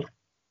tysk fotball.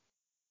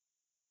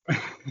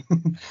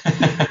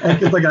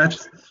 Enkelt og greit.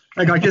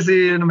 Jeg kan ikke si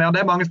noe mer.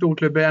 Det er mange store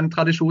klubber, en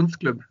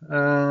tradisjonsklubb.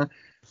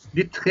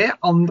 De 3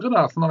 andre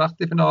der som har vært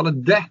i finale,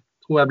 det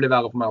tror jeg blir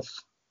verre for meg.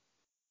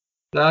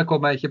 Der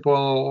kom jeg ikke på,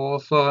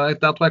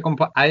 der tror jeg kom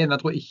på en. Jeg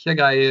tror ikke jeg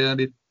greier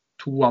de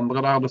to andre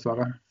der,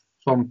 dessverre.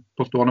 Som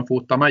på stående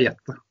fot, da må jeg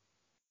gjette.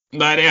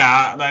 Der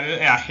er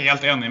jeg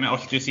helt enig med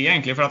alt du sier,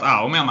 egentlig, for at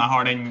jeg også mener jeg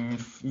har den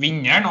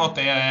vinneren, og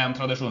at det er en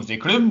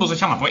tradisjonsrik klubb, og så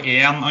kommer jeg på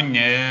en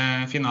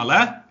annen finale,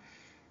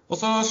 og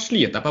så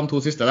sliter jeg på de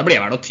to siste. Det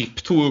blir vel å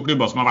tippe to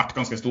klubber som har vært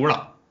ganske store,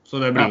 da.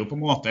 Så det blir jo på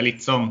en måte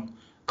litt sånn,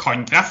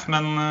 kan treffe,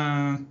 men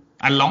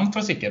jeg er langt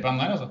fra sikker på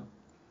den der, altså.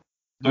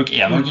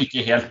 Dere er nok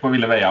ikke helt på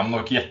ville veier, men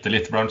dere gjetter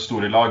litt blant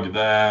store lag.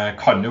 Det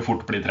kan jo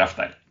fort bli treff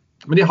der.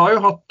 Men de har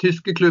jo hatt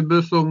tyske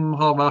klubber som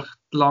har vært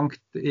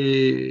langt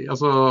i,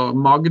 altså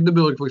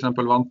Magdeburg for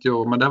eksempel vant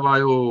jo, men det var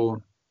jo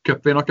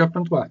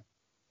cupvinnercupen, tror jeg.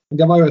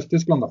 Det var jo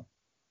Øst-Tyskland da.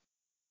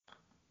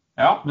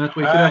 Ja, men jeg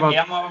tror ikke det var...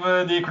 en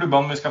av de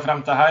klubbene vi skal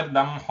frem til her,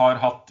 de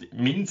har hatt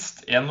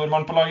minst en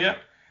nordmann på laget.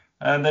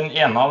 Den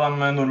ene av de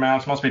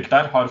nordmennene som har spilt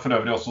der, har for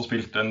øvrig også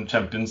spilt en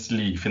Champions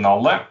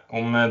League-finale,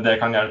 om det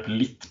kan hjelpe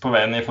litt på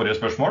veien i forrige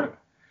spørsmål.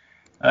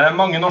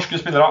 Mange norske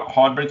spillere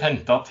har blitt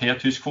hentet til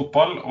tysk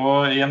fotball,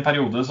 og i en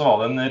periode så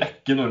var det en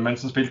rekke nordmenn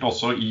som spilte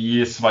også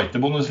i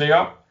Zweite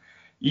Bundesliga.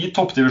 I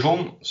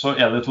toppdivisjonen så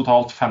er det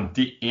totalt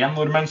 51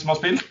 nordmenn som har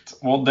spilt,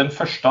 og den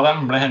første av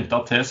dem ble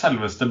hentet til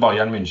selveste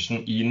Bayern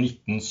München i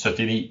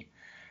 1979.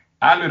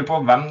 Jeg lurer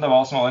på hvem det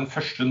var som var den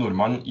første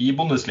nordmannen i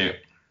Bundesliga.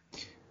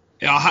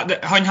 Ja,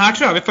 han her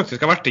tror jeg vi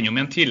faktisk har vært innom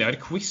i en tidligere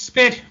quiz,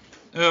 Per.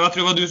 Jeg tror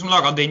det var du som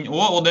laget den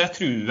også, og det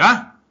tror jeg,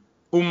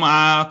 om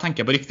jeg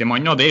tenker på riktig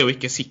mann, og det er jo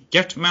ikke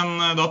sikkert, men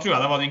da tror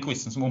jeg det var den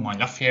quizen som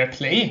omhandlet Fair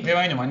Play. Vi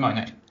var innom en mann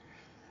her.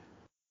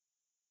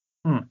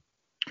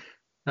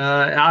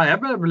 Ja, jeg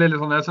ble litt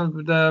sånn, jeg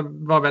synes det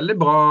var veldig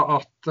bra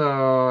at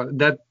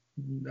det,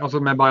 altså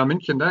med Bayern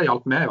München, det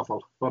hjalp meg i hvert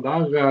fall. For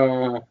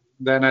der...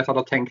 når jeg satt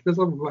og tenkte,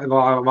 så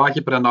var jeg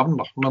ikke på det navnet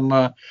da. Men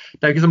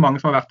det er jo ikke så mange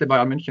som har vært i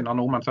Bayern München av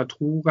nordmenn, så jeg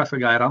tror jeg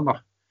skal greie den da.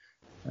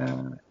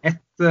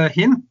 Et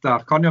hint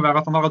der kan jo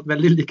være at han har et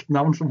veldig likt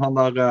navn som han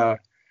der,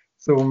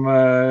 som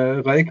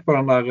røyk på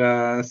den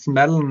der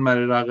smellen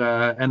med de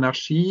der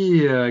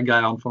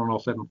energigreiene for noen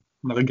år siden.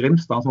 Den der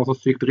Grimstad, som var så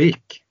sykt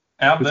rik.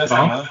 Ja, det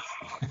stemmer.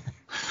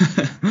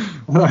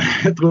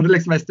 Jeg trodde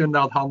liksom en stund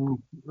der at han,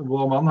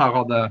 vår mann her,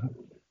 hadde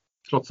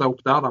slått seg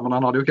opp der, men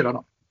han hadde jo ikke det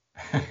da.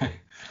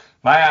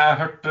 Nei, jeg har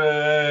hørt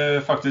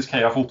faktisk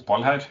Heia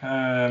Fotball her,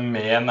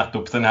 med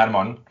nettopp denne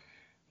mannen,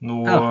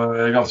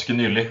 ganske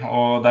nylig,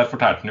 og der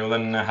fortalte han jo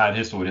denne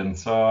historien,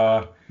 så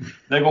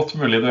det er godt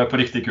mulig du er på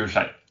riktig kurs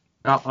her.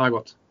 Ja, det er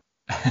godt.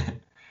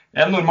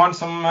 En nordmann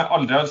som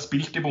aldri har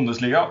spilt i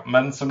Bundesliga,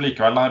 men som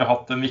likevel har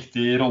hatt en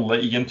viktig rolle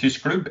i en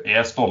tysk klubb,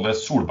 er Ståle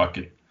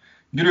Solbakken.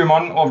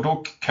 Grumann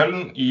overtok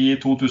Köln i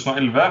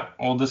 2011,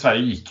 og dessverre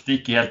gikk det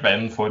ikke helt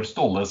veien for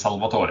Ståle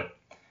Salvatore.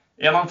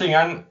 En av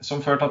tingene som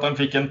førte at han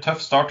fikk en tøff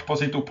start på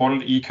sitt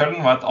opphold i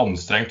Köln var et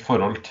anstrengt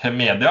forhold til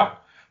media,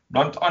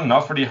 blant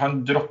annet fordi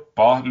han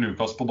droppet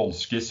Lukas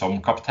Podolski som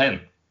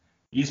kaptein.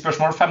 I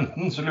spørsmål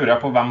 15 så lurer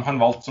jeg på hvem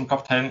han valgte som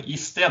kaptein i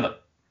stedet.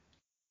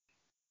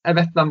 Jeg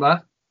vet hvem det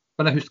er,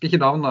 men jeg husker ikke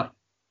navnet.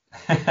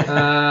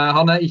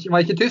 Han var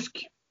ikke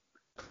tysk,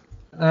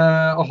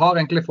 og har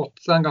egentlig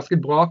fått seg en ganske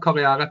bra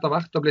karriere etter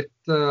hvert, og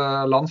blitt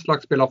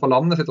landslagsspiller for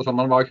landet sitt og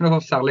sånn. Han var ikke noe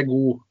særlig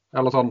god,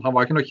 eller sånn. Han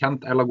var ikke noe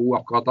kjent eller god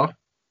akkurat da.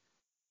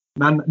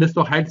 Men det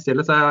står helt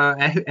stille, så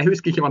jeg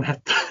husker ikke hva han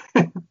het.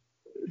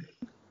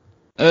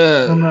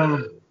 Men,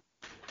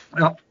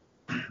 ja,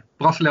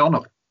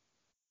 brasilianer.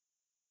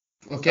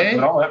 Ok.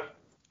 Bra, det.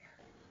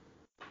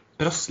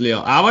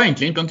 Brasilianer. Jeg var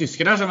egentlig inne på en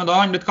tysker her, men da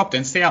har han blitt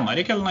kaptein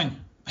senere i Köln.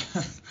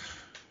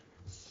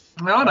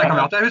 Ja, det kan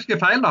være at jeg husker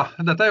feil da.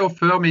 Dette er jo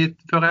før jeg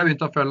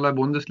begynte å følge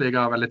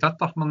Bundesliga veldig tett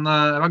da. Men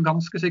jeg var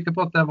ganske sikker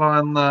på at det var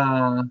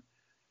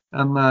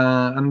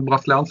en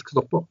brasiliansk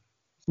stopper,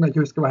 som jeg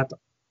ikke husker hva heter.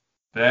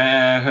 Det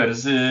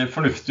høres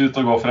fornuftig ut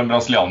å gå for en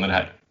brasilianer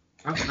her.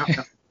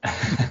 Ja.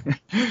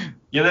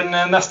 I den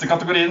neste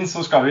kategorien så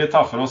skal vi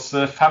ta for oss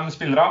 5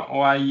 spillere,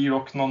 og jeg gir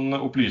dere noen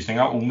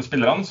opplysninger om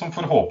spillerne som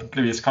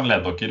forhåpentligvis kan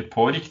lede dere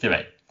på riktig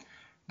vei.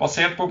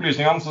 Basert på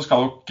opplysningene så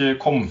skal dere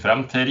komme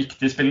frem til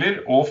riktig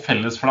spiller, og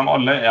felles for dem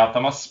alle er at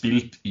de har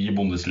spilt i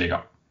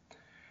Bundesliga.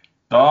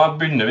 Da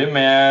begynner vi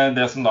med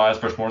det som da er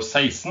spørsmål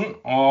 16,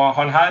 og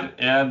han her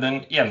er den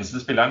eneste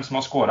spilleren som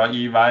har skåret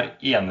i hver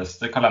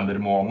eneste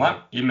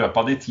kalendermåned i løpet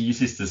av de 10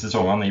 siste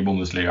sesongene i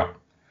Bundesliga.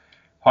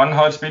 Han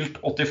har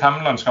spilt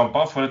 85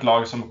 landskamper for et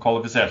lag som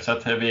kvalifiserte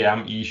seg til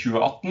VM i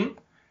 2018,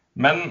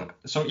 men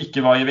som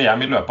ikke var i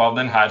VM i løpet av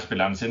denne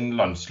spilleren sin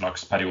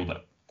landslagsperiode.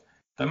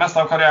 Det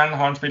meste av karrieren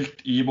har han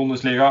spilt i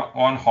Bundesliga,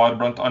 og han har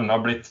blant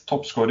annet blitt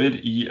toppskårer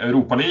i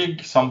Europa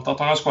League, samt at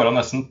han har skåret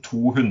nesten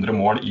 200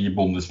 mål i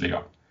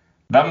Bundesliga.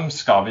 Hvem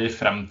skal vi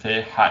frem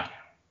til her?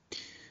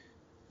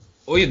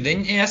 Oi,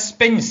 den er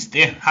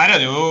spenstig. Her er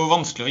det jo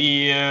vanskelig å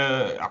gi...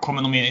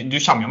 Du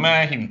kommer jo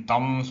med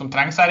hintene som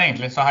trengs her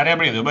egentlig, så her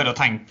blir det jo bare å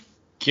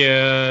tenke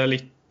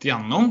litt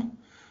gjennom.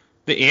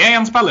 Det er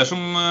en spiller som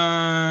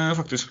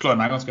faktisk klarer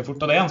meg ganske fort,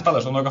 og det er en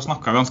spiller som dere har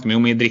snakket ganske mye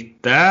om i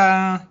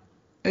drittet,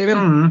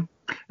 Eivind.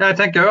 Jeg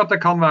tenker jo at det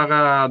kan være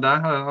det,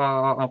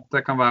 at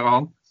det kan være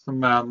han som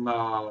er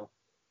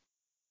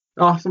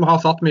Ja, som har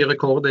satt mye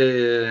rekord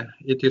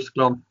i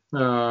Tyskland.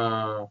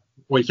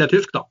 Og ikke er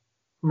tysk, da.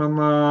 Men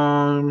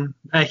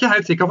jeg er ikke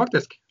helt sikker,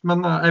 faktisk.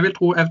 Men jeg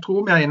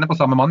tror vi er inne på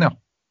samme mann, ja.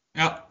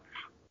 Ja.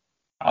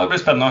 Ja, det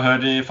blir spennende å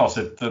høre i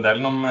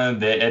fasitdelen om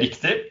det er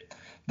riktig.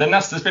 Den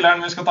neste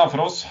spilleren vi skal ta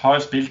for oss har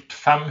spilt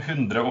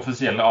 500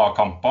 offisielle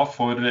A-kamper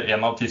for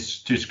en av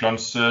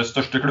Tysklands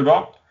største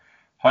klubber.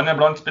 Han er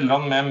blant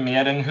spillerne med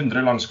mer enn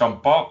 100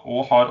 landskamper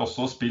og har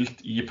også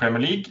spilt i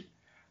Premier League.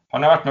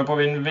 Han har vært med på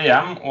å vinne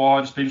VM og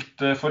har spilt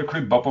for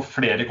klubber på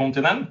flere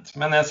kontinent,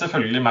 men er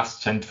selvfølgelig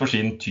mest kjent for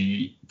sin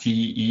tid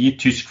i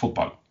tysk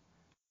fotball.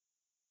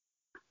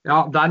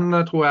 Ja, den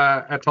tror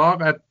jeg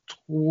tar. Jeg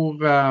tror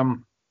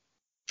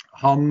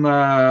han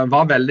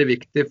var veldig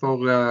viktig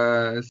for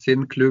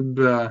sin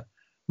klubb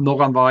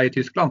når han var i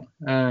Tyskland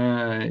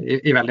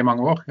i veldig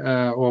mange år,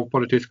 og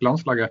på det tyske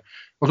landslaget.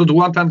 Og så dro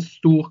han til en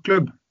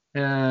storklubb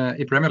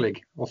i Premier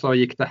League, og så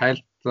gikk det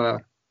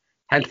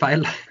helt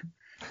feil.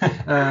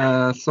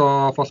 Så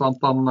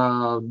forsvant han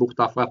bort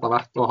derfra etter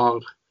hvert og har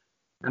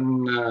en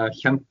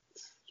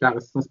kjent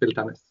kjæreste som spiller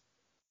tennis.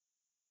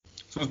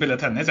 Som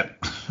spiller tennis, ja.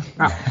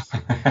 Ja.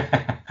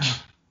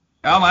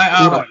 Ja, nei,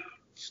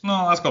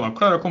 jeg skal nok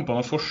klare å komme på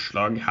noen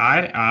forslag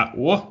her, jeg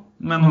også.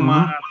 Men om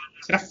jeg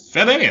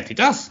treffer, det vet jeg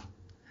ikke, altså.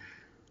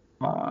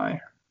 Nei.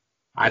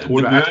 Jeg tror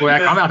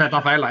jeg kan være at jeg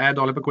tar feil. Jeg er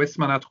dårlig på quiz,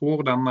 men jeg tror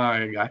den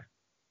er grei.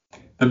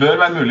 Det bør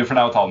være mulig for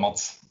deg å ta den,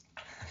 Mats.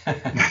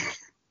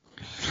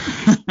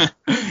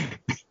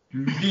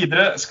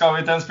 Videre skal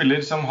vi til en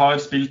spiller som har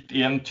spilt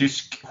i en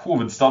tysk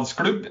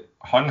hovedstadsklubb.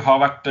 Han har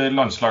vært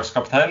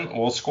landslagskaptein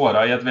og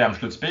skåret i et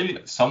VM-sluttspill,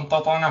 samt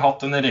at han har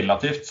hatt en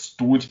relativt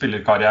stor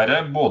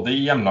spillerkarriere både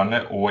i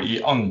hjemlandet og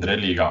i andre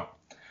liga.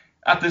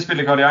 Etter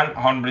spillerkarrieren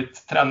har han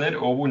blitt trener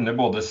og vunnet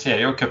både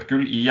serie- og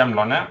cupgull i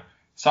hjemlandet,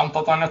 samt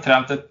at han har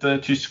trent et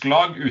tysk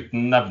lag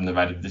uten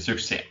nevneverdig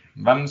suksess.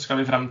 Hvem skal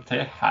vi frem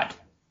til her?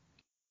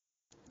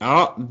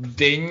 Ja,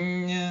 den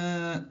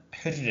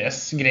høres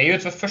grei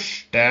ut for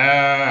første,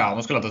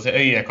 nå skulle jeg til å si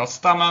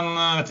øyekast da, men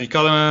jeg vet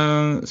ikke hva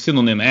det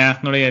synonymet er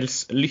når det gjelder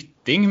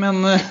lytting, men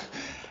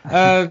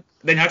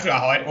den her tror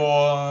jeg har, og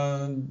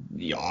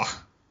ja,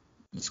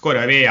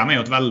 skåret i VM er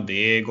jo et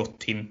veldig godt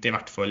hint i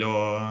hvert fall,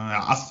 og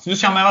ja, du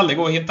kommer med veldig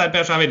gode hint her,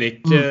 Per, så jeg vil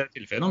ikke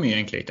tilføye noe mye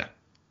egentlig ikke.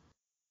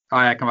 Ja,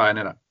 jeg kan være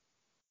enig i det.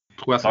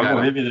 Da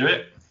går vi videre, vi.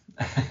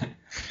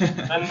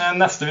 Den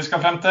neste vi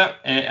skal frem til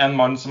er en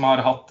mann som har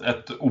hatt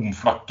et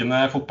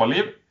omflakkende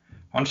fotballiv.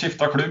 Han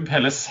skiftet klubb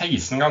hele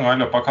 16 ganger i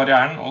løpet av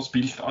karrieren og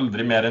spilt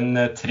aldri mer enn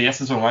 3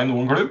 sesonger i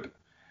noen klubb.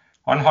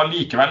 Han har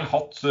likevel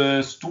hatt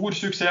stor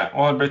suksess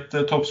og har blitt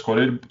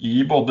toppskårer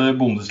i både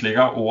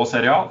Bundesliga og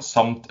Serie A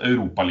samt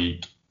Europa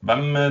League.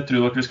 Hvem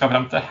tror dere vi skal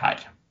frem til her?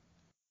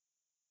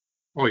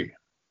 Oi.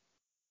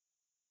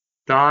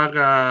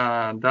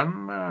 Den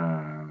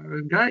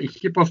greier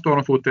ikke på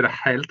stående fot i det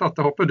hele tatt.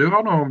 Jeg håper du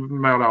har noe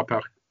mer der,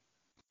 Per.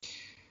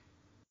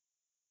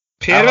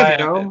 Per, vet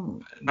ikke om...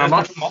 Det er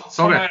Mats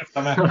som er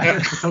efter med.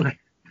 Sorry.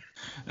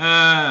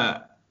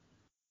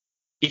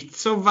 Ikke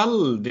så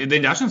veldig.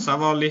 Den der synes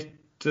jeg var litt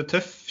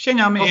tøff,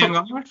 kjenner jeg med en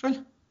gang i hvert fall.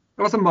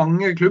 Det var så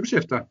mange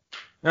klubbskifter.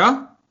 Ja.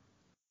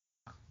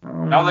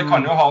 Ja, det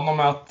kan jo ha noe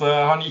med at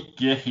han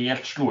ikke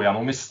helt slo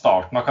gjennom i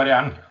starten av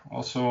karrieren,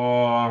 og så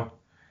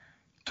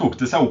tok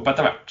det seg opp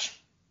etter hvert.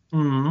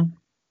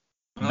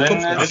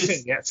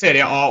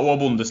 Serie A og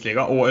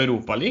Bundesliga og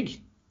Europa League?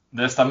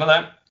 Det stemmer det.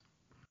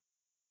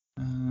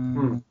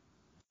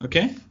 Ok.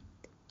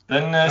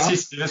 Den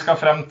siste vi skal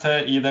frem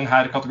til i denne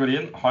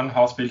kategorien, han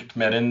har spilt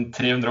mer enn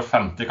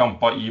 350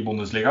 kamper i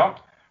Bundesliga,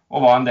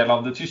 og var en del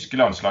av det tyske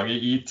landslaget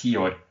i 10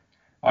 år.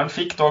 Han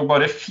fikk dog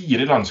bare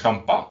 4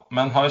 landskamper,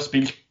 men har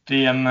spilt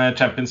i en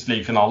Champions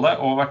League-finale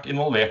og vært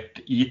involvert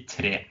i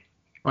 3.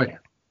 Oi.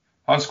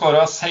 Han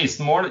skåret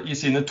 16 mål i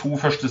sine 2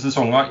 første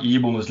sesonger i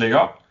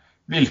Bundesliga,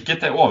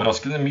 hvilket er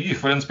overraskende mye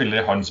for en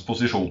spiller i hans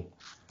posisjon.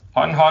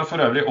 Han har for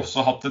øvrig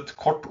også hatt et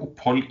kort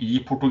opphold i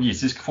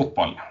portugisisk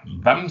fotball.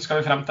 Hvem skal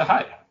vi frem til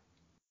her?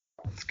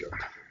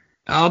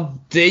 Ja,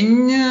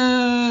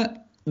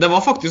 det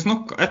var faktisk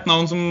nok et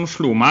navn som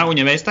slo meg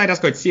underveis der. Jeg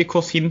skal ikke si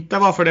hvilket hint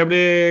det var, for det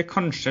blir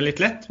kanskje litt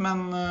lett,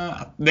 men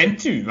den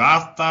tror jeg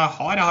at jeg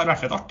har. Jeg har i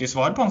hvert fall et artig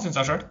svar på den, synes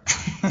jeg selv.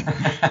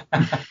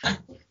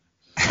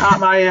 Ja,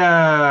 nei,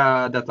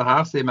 dette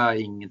her sier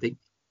meg ingenting.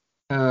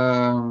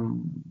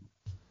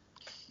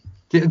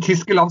 Det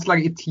tyske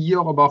landslaget i 10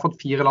 år og bare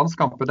fått 4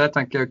 landskamper, det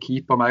tenker jeg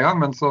keeper med en gang,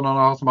 men så når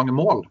det har så mange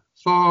mål,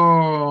 så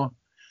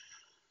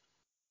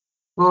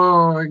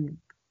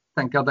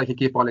tenker jeg at det ikke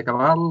keeper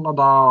likevel, og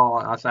da,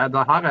 altså,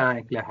 det her er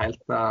egentlig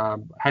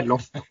helt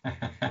lost.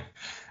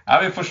 Ja,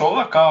 vi får se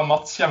da, hva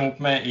Mats kommer opp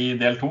med i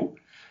del 2,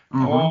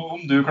 og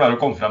om du klarer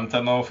å komme frem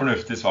til noe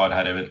fornuftig svar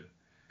her, Eivind.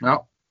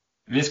 Ja.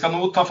 Vi skal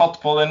nå ta fatt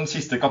på den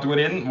siste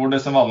kategorien, hvor det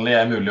som vanlig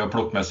er mulig å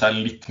plukke med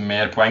seg litt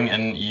mer poeng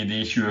enn i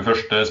de 20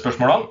 første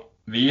spørsmålene.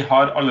 Vi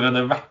har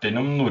allerede vært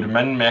innom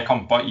nordmenn med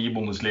kamper i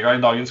Bundesliga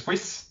i dagens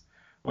quiz,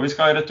 og vi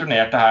skal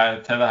returnere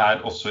til det her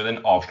også i den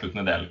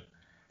avsluttende delen.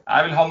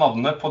 Jeg vil ha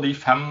navnet på de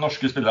 5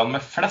 norske spillerne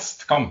med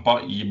flest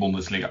kamper i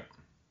Bundesliga.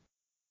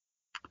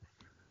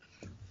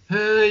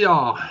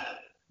 Ja,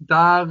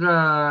 der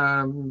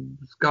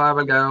skal jeg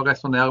vel greie å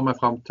resonere meg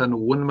fram til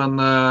noen, men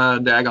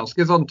det er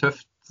ganske sånn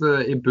tøft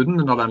i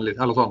bunnen av den,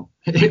 eller sånn,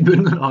 i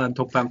bunnen av den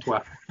topp 5, tror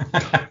jeg.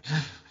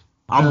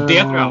 Ja,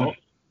 det tror jeg også.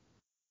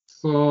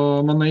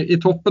 Men i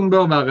toppen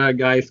bør være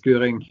grei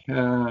skuring,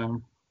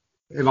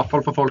 i hvert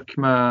fall for folk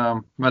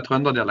med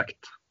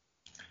trønderdialekt.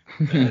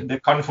 Det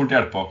kan fort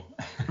hjelpe på.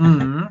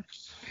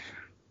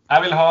 Jeg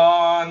vil ha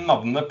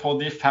navnet på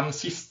de 5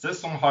 siste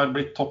som har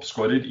blitt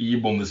toppskårer i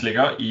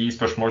Bundesliga i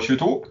spørsmål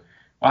 22.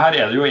 Og her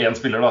er det jo en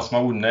spiller da, som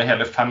har vunnet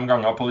hele 5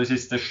 ganger på de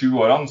siste 7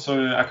 årene, så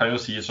jeg kan jo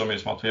si så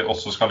mye som at vi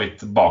også skal litt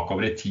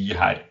bakover i tid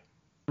her.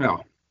 Ja,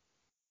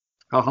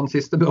 han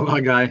siste bør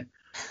være grei.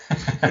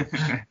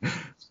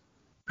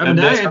 Men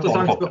det er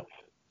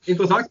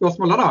interessant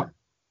spørsmål da.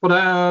 For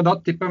da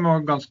tipper jeg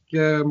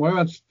må jo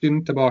en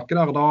stund tilbake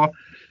der, og da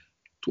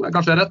tror jeg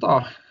kanskje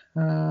dette.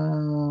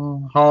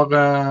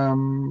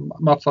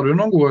 Mats, har du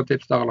noen gode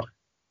tips der, eller?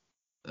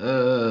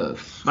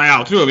 Nei,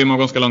 jeg tror vi må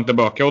ganske langt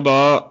tilbake, og da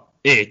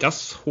er ikke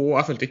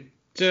jeg følte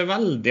ikke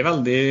veldig,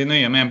 veldig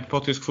nøye med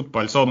på tysk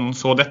fotball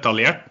så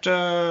detaljert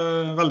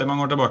veldig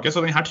mange år tilbake,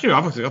 så den her tror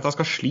jeg faktisk at jeg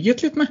skal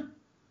slite litt med.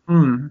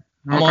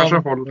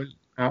 Kanskje holde,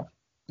 ja.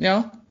 Ja,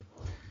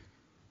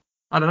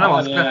 den er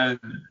vanskelig.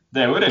 Det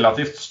er jo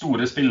relativt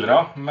store spillere,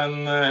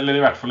 eller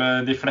i hvert fall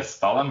de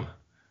fleste av dem.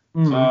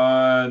 Så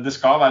det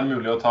skal være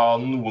mulig å ta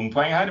noen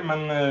poeng her, men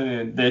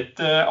det er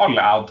ikke alle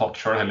jeg har tatt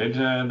selv heller.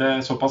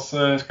 Såpass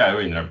skal jeg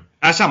jo innrømme.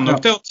 Jeg kommer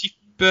nok til å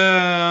tippe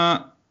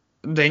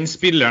den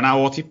spilleren jeg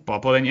også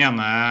tippet på den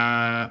ene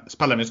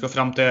spilleren vi skal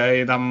frem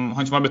til,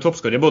 han som har blitt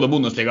toppskårer i både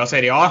Bundesliga og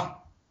Serie A.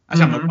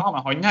 Jeg kommer nok til å ha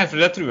med han her, for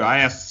det tror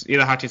jeg er i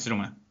det her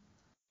tidsrommet.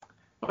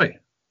 Oi.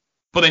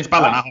 På den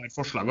spilleren jeg har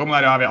forslag om,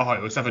 jeg har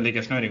jo selvfølgelig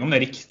ikke snøring om det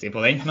er riktig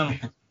på den, men...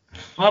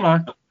 Nei.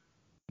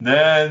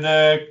 Det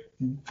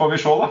får vi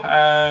se da.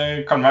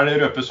 Jeg kan vel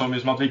røpe så mye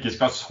som at vi ikke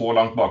skal så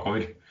langt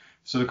bakover.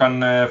 Så du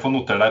kan få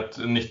notere deg et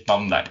nytt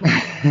navn der.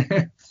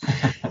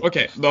 Ok,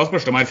 da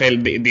spørs det om jeg er feil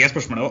det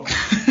spørsmålet også.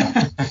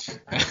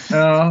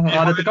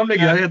 Ja, dette kan bli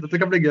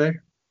gøy.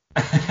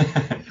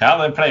 Ja,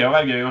 det pleier å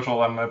være gøy å se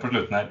dem på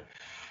slutten her.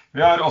 Vi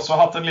har også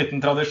hatt en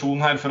liten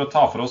tradisjon her for å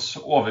ta for oss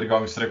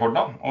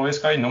overgangsrekorder, og vi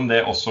skal innom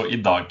det også i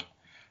dag.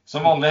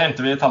 Som vanlig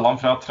henter vi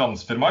tallene fra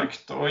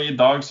Transfermarkt, og i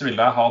dag så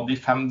vil jeg ha de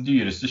 5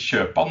 dyreste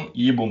kjøpene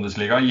i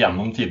Bundesliga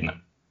gjennom tidene.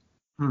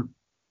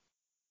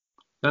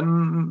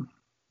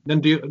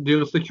 Den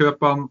dyreste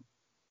kjøpene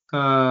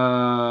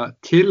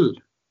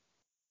til,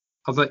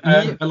 altså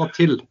i eller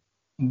til?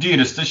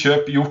 Dyreste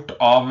kjøp gjort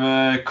av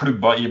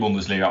klubber i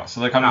Bundesliga,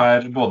 så det kan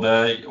være både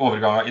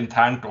overganger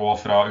internt og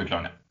fra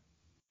utlandet.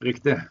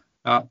 Riktig,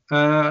 ja.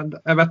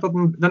 Jeg vet at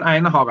den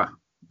ene har jeg.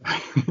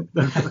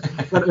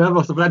 Den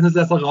øverste, for den synes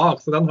jeg er så rar,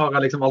 så den har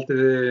jeg liksom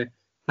alltid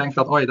tenkt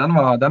at oi,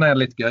 den er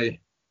litt gøy.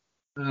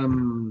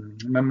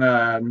 Men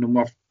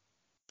nummer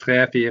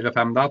 3, 4,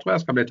 5 der tror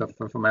jeg skal bli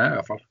tøffe for meg i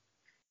hvert fall.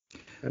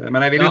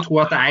 Men jeg vil jo tro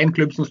at det er en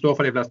klubb som står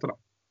for de fleste da.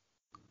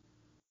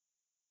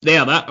 Det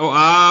er det, og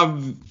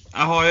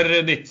jeg har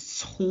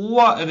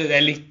det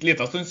er litt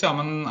liten stund siden,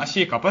 men jeg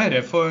kikket på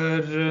dette for,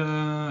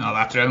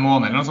 jeg tror en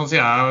måned eller noe sånt,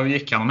 siden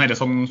jeg gikk gjennom dette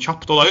sånn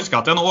kjapt, og da husker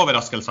jeg at det er noen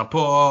overraskelser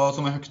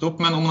som er høyst opp,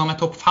 men om de er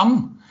topp 5,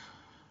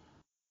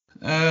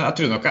 jeg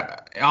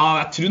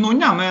tror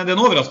noen det er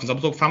noen overraskelser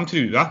på topp 5,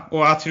 tror jeg,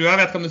 og jeg tror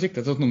jeg vet hvem du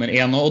sikter til nummer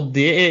 1, og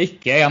det er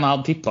ikke en jeg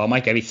hadde tippet om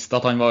jeg ikke visste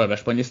at han var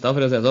øverst på en lista,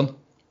 for å si det sånn.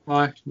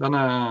 Nei, den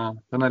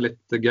er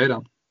litt gøy,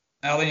 den.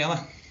 Ja, den er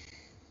det.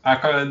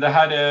 Det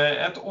her er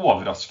et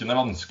overraskende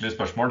vanskelig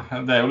spørsmål.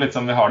 Det er jo litt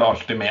som vi har det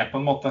alltid med på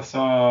en måte,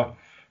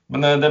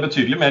 men det er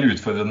betydelig mer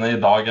utfordrende i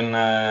dag enn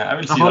jeg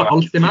vil si. Jeg har det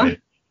alltid med?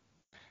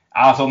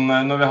 Ja, sånn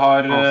når vi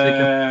har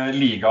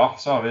liga,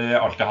 så har vi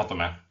alltid hatt det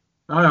med.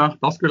 Ja,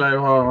 da skulle jeg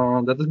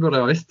jo dette burde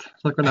jeg ha visst.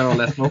 Så kunne jeg jo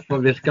lese meg opp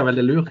og virke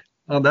veldig lur.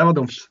 Ja, det var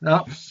dumt,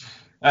 ja.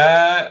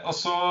 Og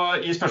så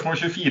i spørsmål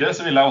 24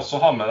 så vil jeg også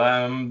ha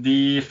med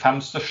de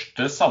 5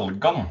 største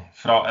salgene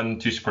fra en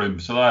tysk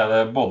klubb, så da er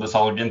det både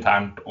salg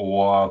internt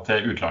og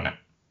til utlandet.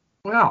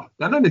 Ja,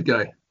 den er litt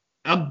gøy.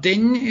 Ja,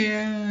 den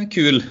er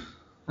kul.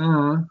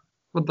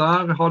 Og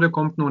der har det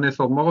kommet noen i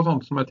sommer og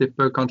sånt, som jeg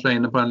tipper kanskje er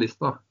inne på den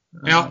lista.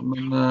 Ja.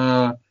 Men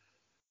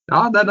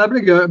ja, det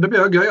blir gøy, det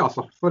blir gøy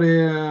altså, fordi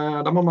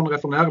da må man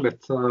resonere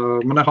litt.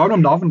 Men jeg har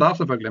noen navn der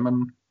selvfølgelig,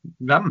 men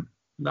hvem?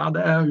 Ja,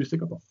 det er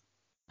usikkert altså.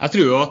 Jeg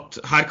tror jo at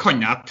her kan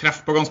jeg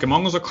treffe på ganske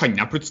mange, og så kan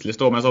jeg plutselig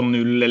stå med sånn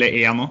 0 eller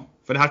 1 også.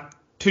 For her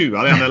tror jeg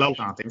det er en del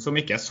alternativ som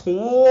ikke er så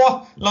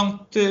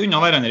langt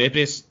unna hverandre i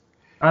pris.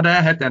 Ja, det er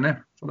jeg helt enig.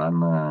 Så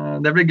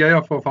det blir gøy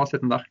å få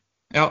fasiten der.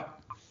 Ja.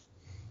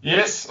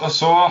 Yes, og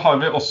så har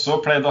vi også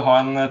pleid å ha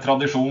en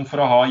tradisjon for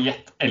å ha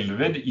gjett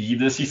elver i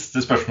det siste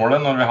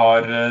spørsmålet når vi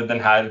har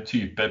denne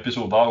type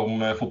episoder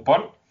om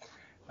fotball.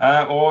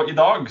 Og i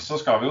dag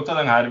så skal vi jo til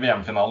denne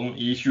VM-finalen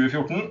i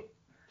 2014.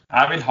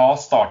 Jeg vil ha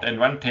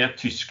startelveren til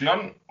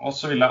Tyskland, og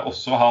så vil jeg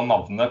også ha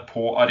navnet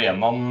på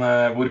arenaen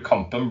hvor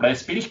kampen ble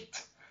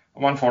spilt.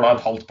 Og man får da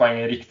et halvt poeng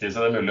riktig,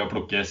 så det er mulig å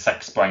plukke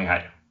 6 poeng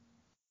her.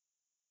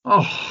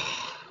 Ja.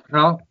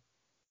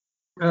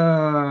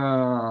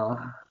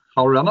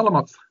 Har du den, eller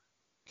Mats?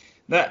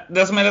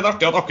 Det som litt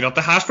artig, at akkurat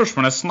det her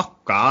spørsmålet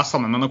snakket jeg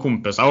sammen med noen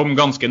kompiser om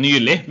ganske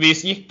nylig. Vi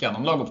gikk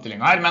gjennom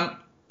lagoppstillingen her, men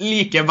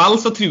likevel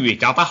så tror jeg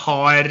ikke at jeg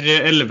har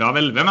 11 av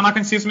 11. Men jeg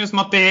kan si så mye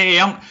som at det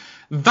en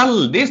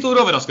veldig stor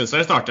overraskelse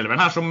i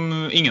startelveren her, som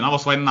ingen av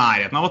oss var i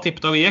nærheten av å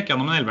tippe da vi gikk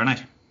gjennom en elveren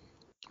her.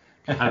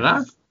 Er det?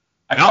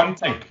 Jeg kan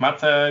tenke meg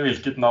til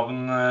hvilket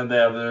navn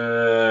det du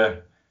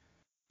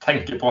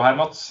tenker på her,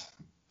 Mats.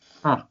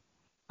 Ja,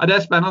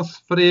 det spennende,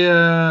 fordi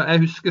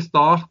jeg husker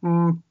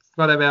starten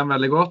fra det VM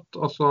veldig godt,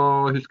 og så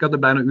husker jeg at det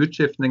ble noen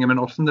utskiftninger, men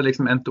hvordan det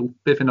liksom endte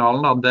opp i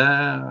finalen da, det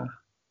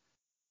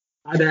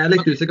er jeg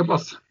litt usikker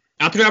på.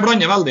 Jeg tror jeg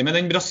blander veldig med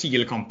den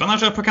Brasil-kampen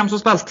her, på hvem som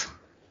spilte.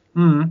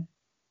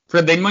 For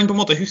det den man på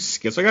en måte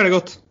husker så gærlig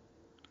godt.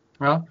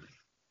 Ja,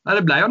 nei,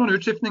 det ble jo noen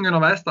utskiftninger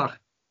underveis der,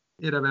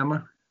 i det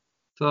VM-et.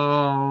 Så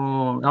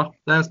ja,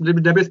 det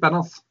blir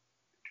spennende.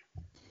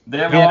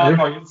 Det var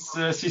dagens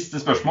siste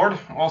spørsmål,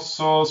 og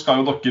så skal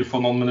jo dere få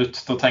noen minutter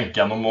til å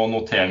tenke gjennom og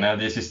notere ned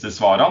de siste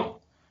svarene.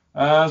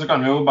 Så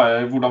kan vi jo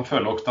bare, hvordan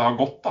føler dere det har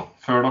gått da,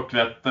 før dere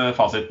vet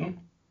fasiten?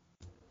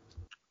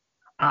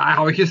 Jeg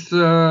har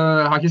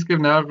ikke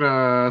skrevet ned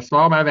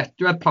svar, men jeg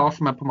vet jo et par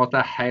som jeg på en måte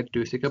er helt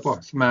usikker på,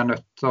 som jeg er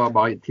nødt til å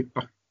bare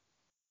tippe.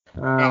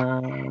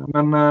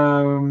 Men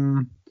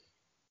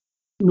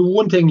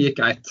noen ting gikk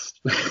greit.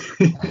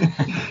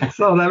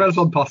 Så det er vel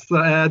sånn passe.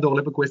 Jeg er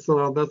dårlig på quiz,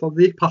 og det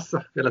gikk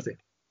passe, vil jeg si.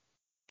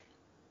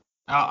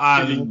 Ja,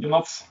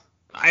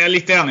 jeg er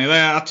litt enig i det.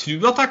 Jeg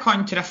tror at jeg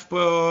kan treffe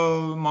på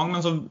mange,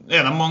 men så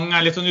er det mange jeg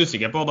er litt sånn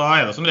usikker på, og da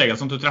er det som regel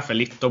sånn at du treffer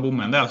litt og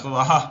bommer en del. Så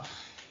da...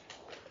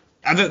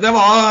 Det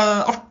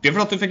var artig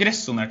for at du fikk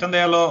resonert en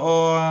del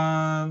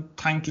og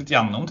tenkt litt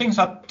gjennom ting,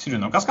 så jeg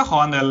tror nok jeg skal ha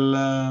en del...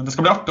 Det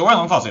skal bli artig å ha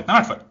gjennom fasiten i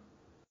hvert fall.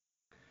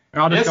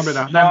 Ja, det skal bli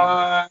det. Da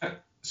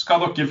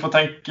skal dere få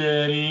tenke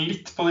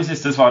litt på de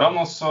siste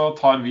svarene, og så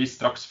tar vi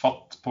straks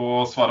fatt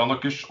på svarene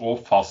deres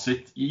og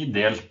fasit i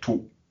del 2.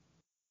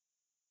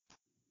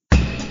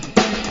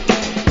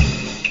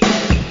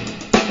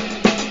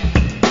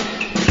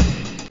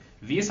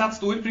 Vi setter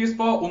stor pris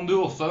på om du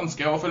også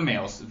ønsker å følge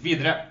med oss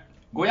videre.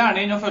 Gå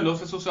gjerne inn og følg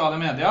oss i sosiale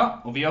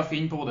medier, og vi har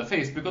funnet på både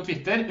Facebook og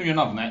Twitter under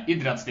navnet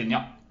Idrettslinja.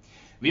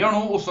 Vi har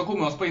nå også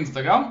kommet oss på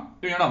Instagram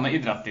under navnet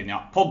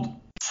Idrettslinja Pod.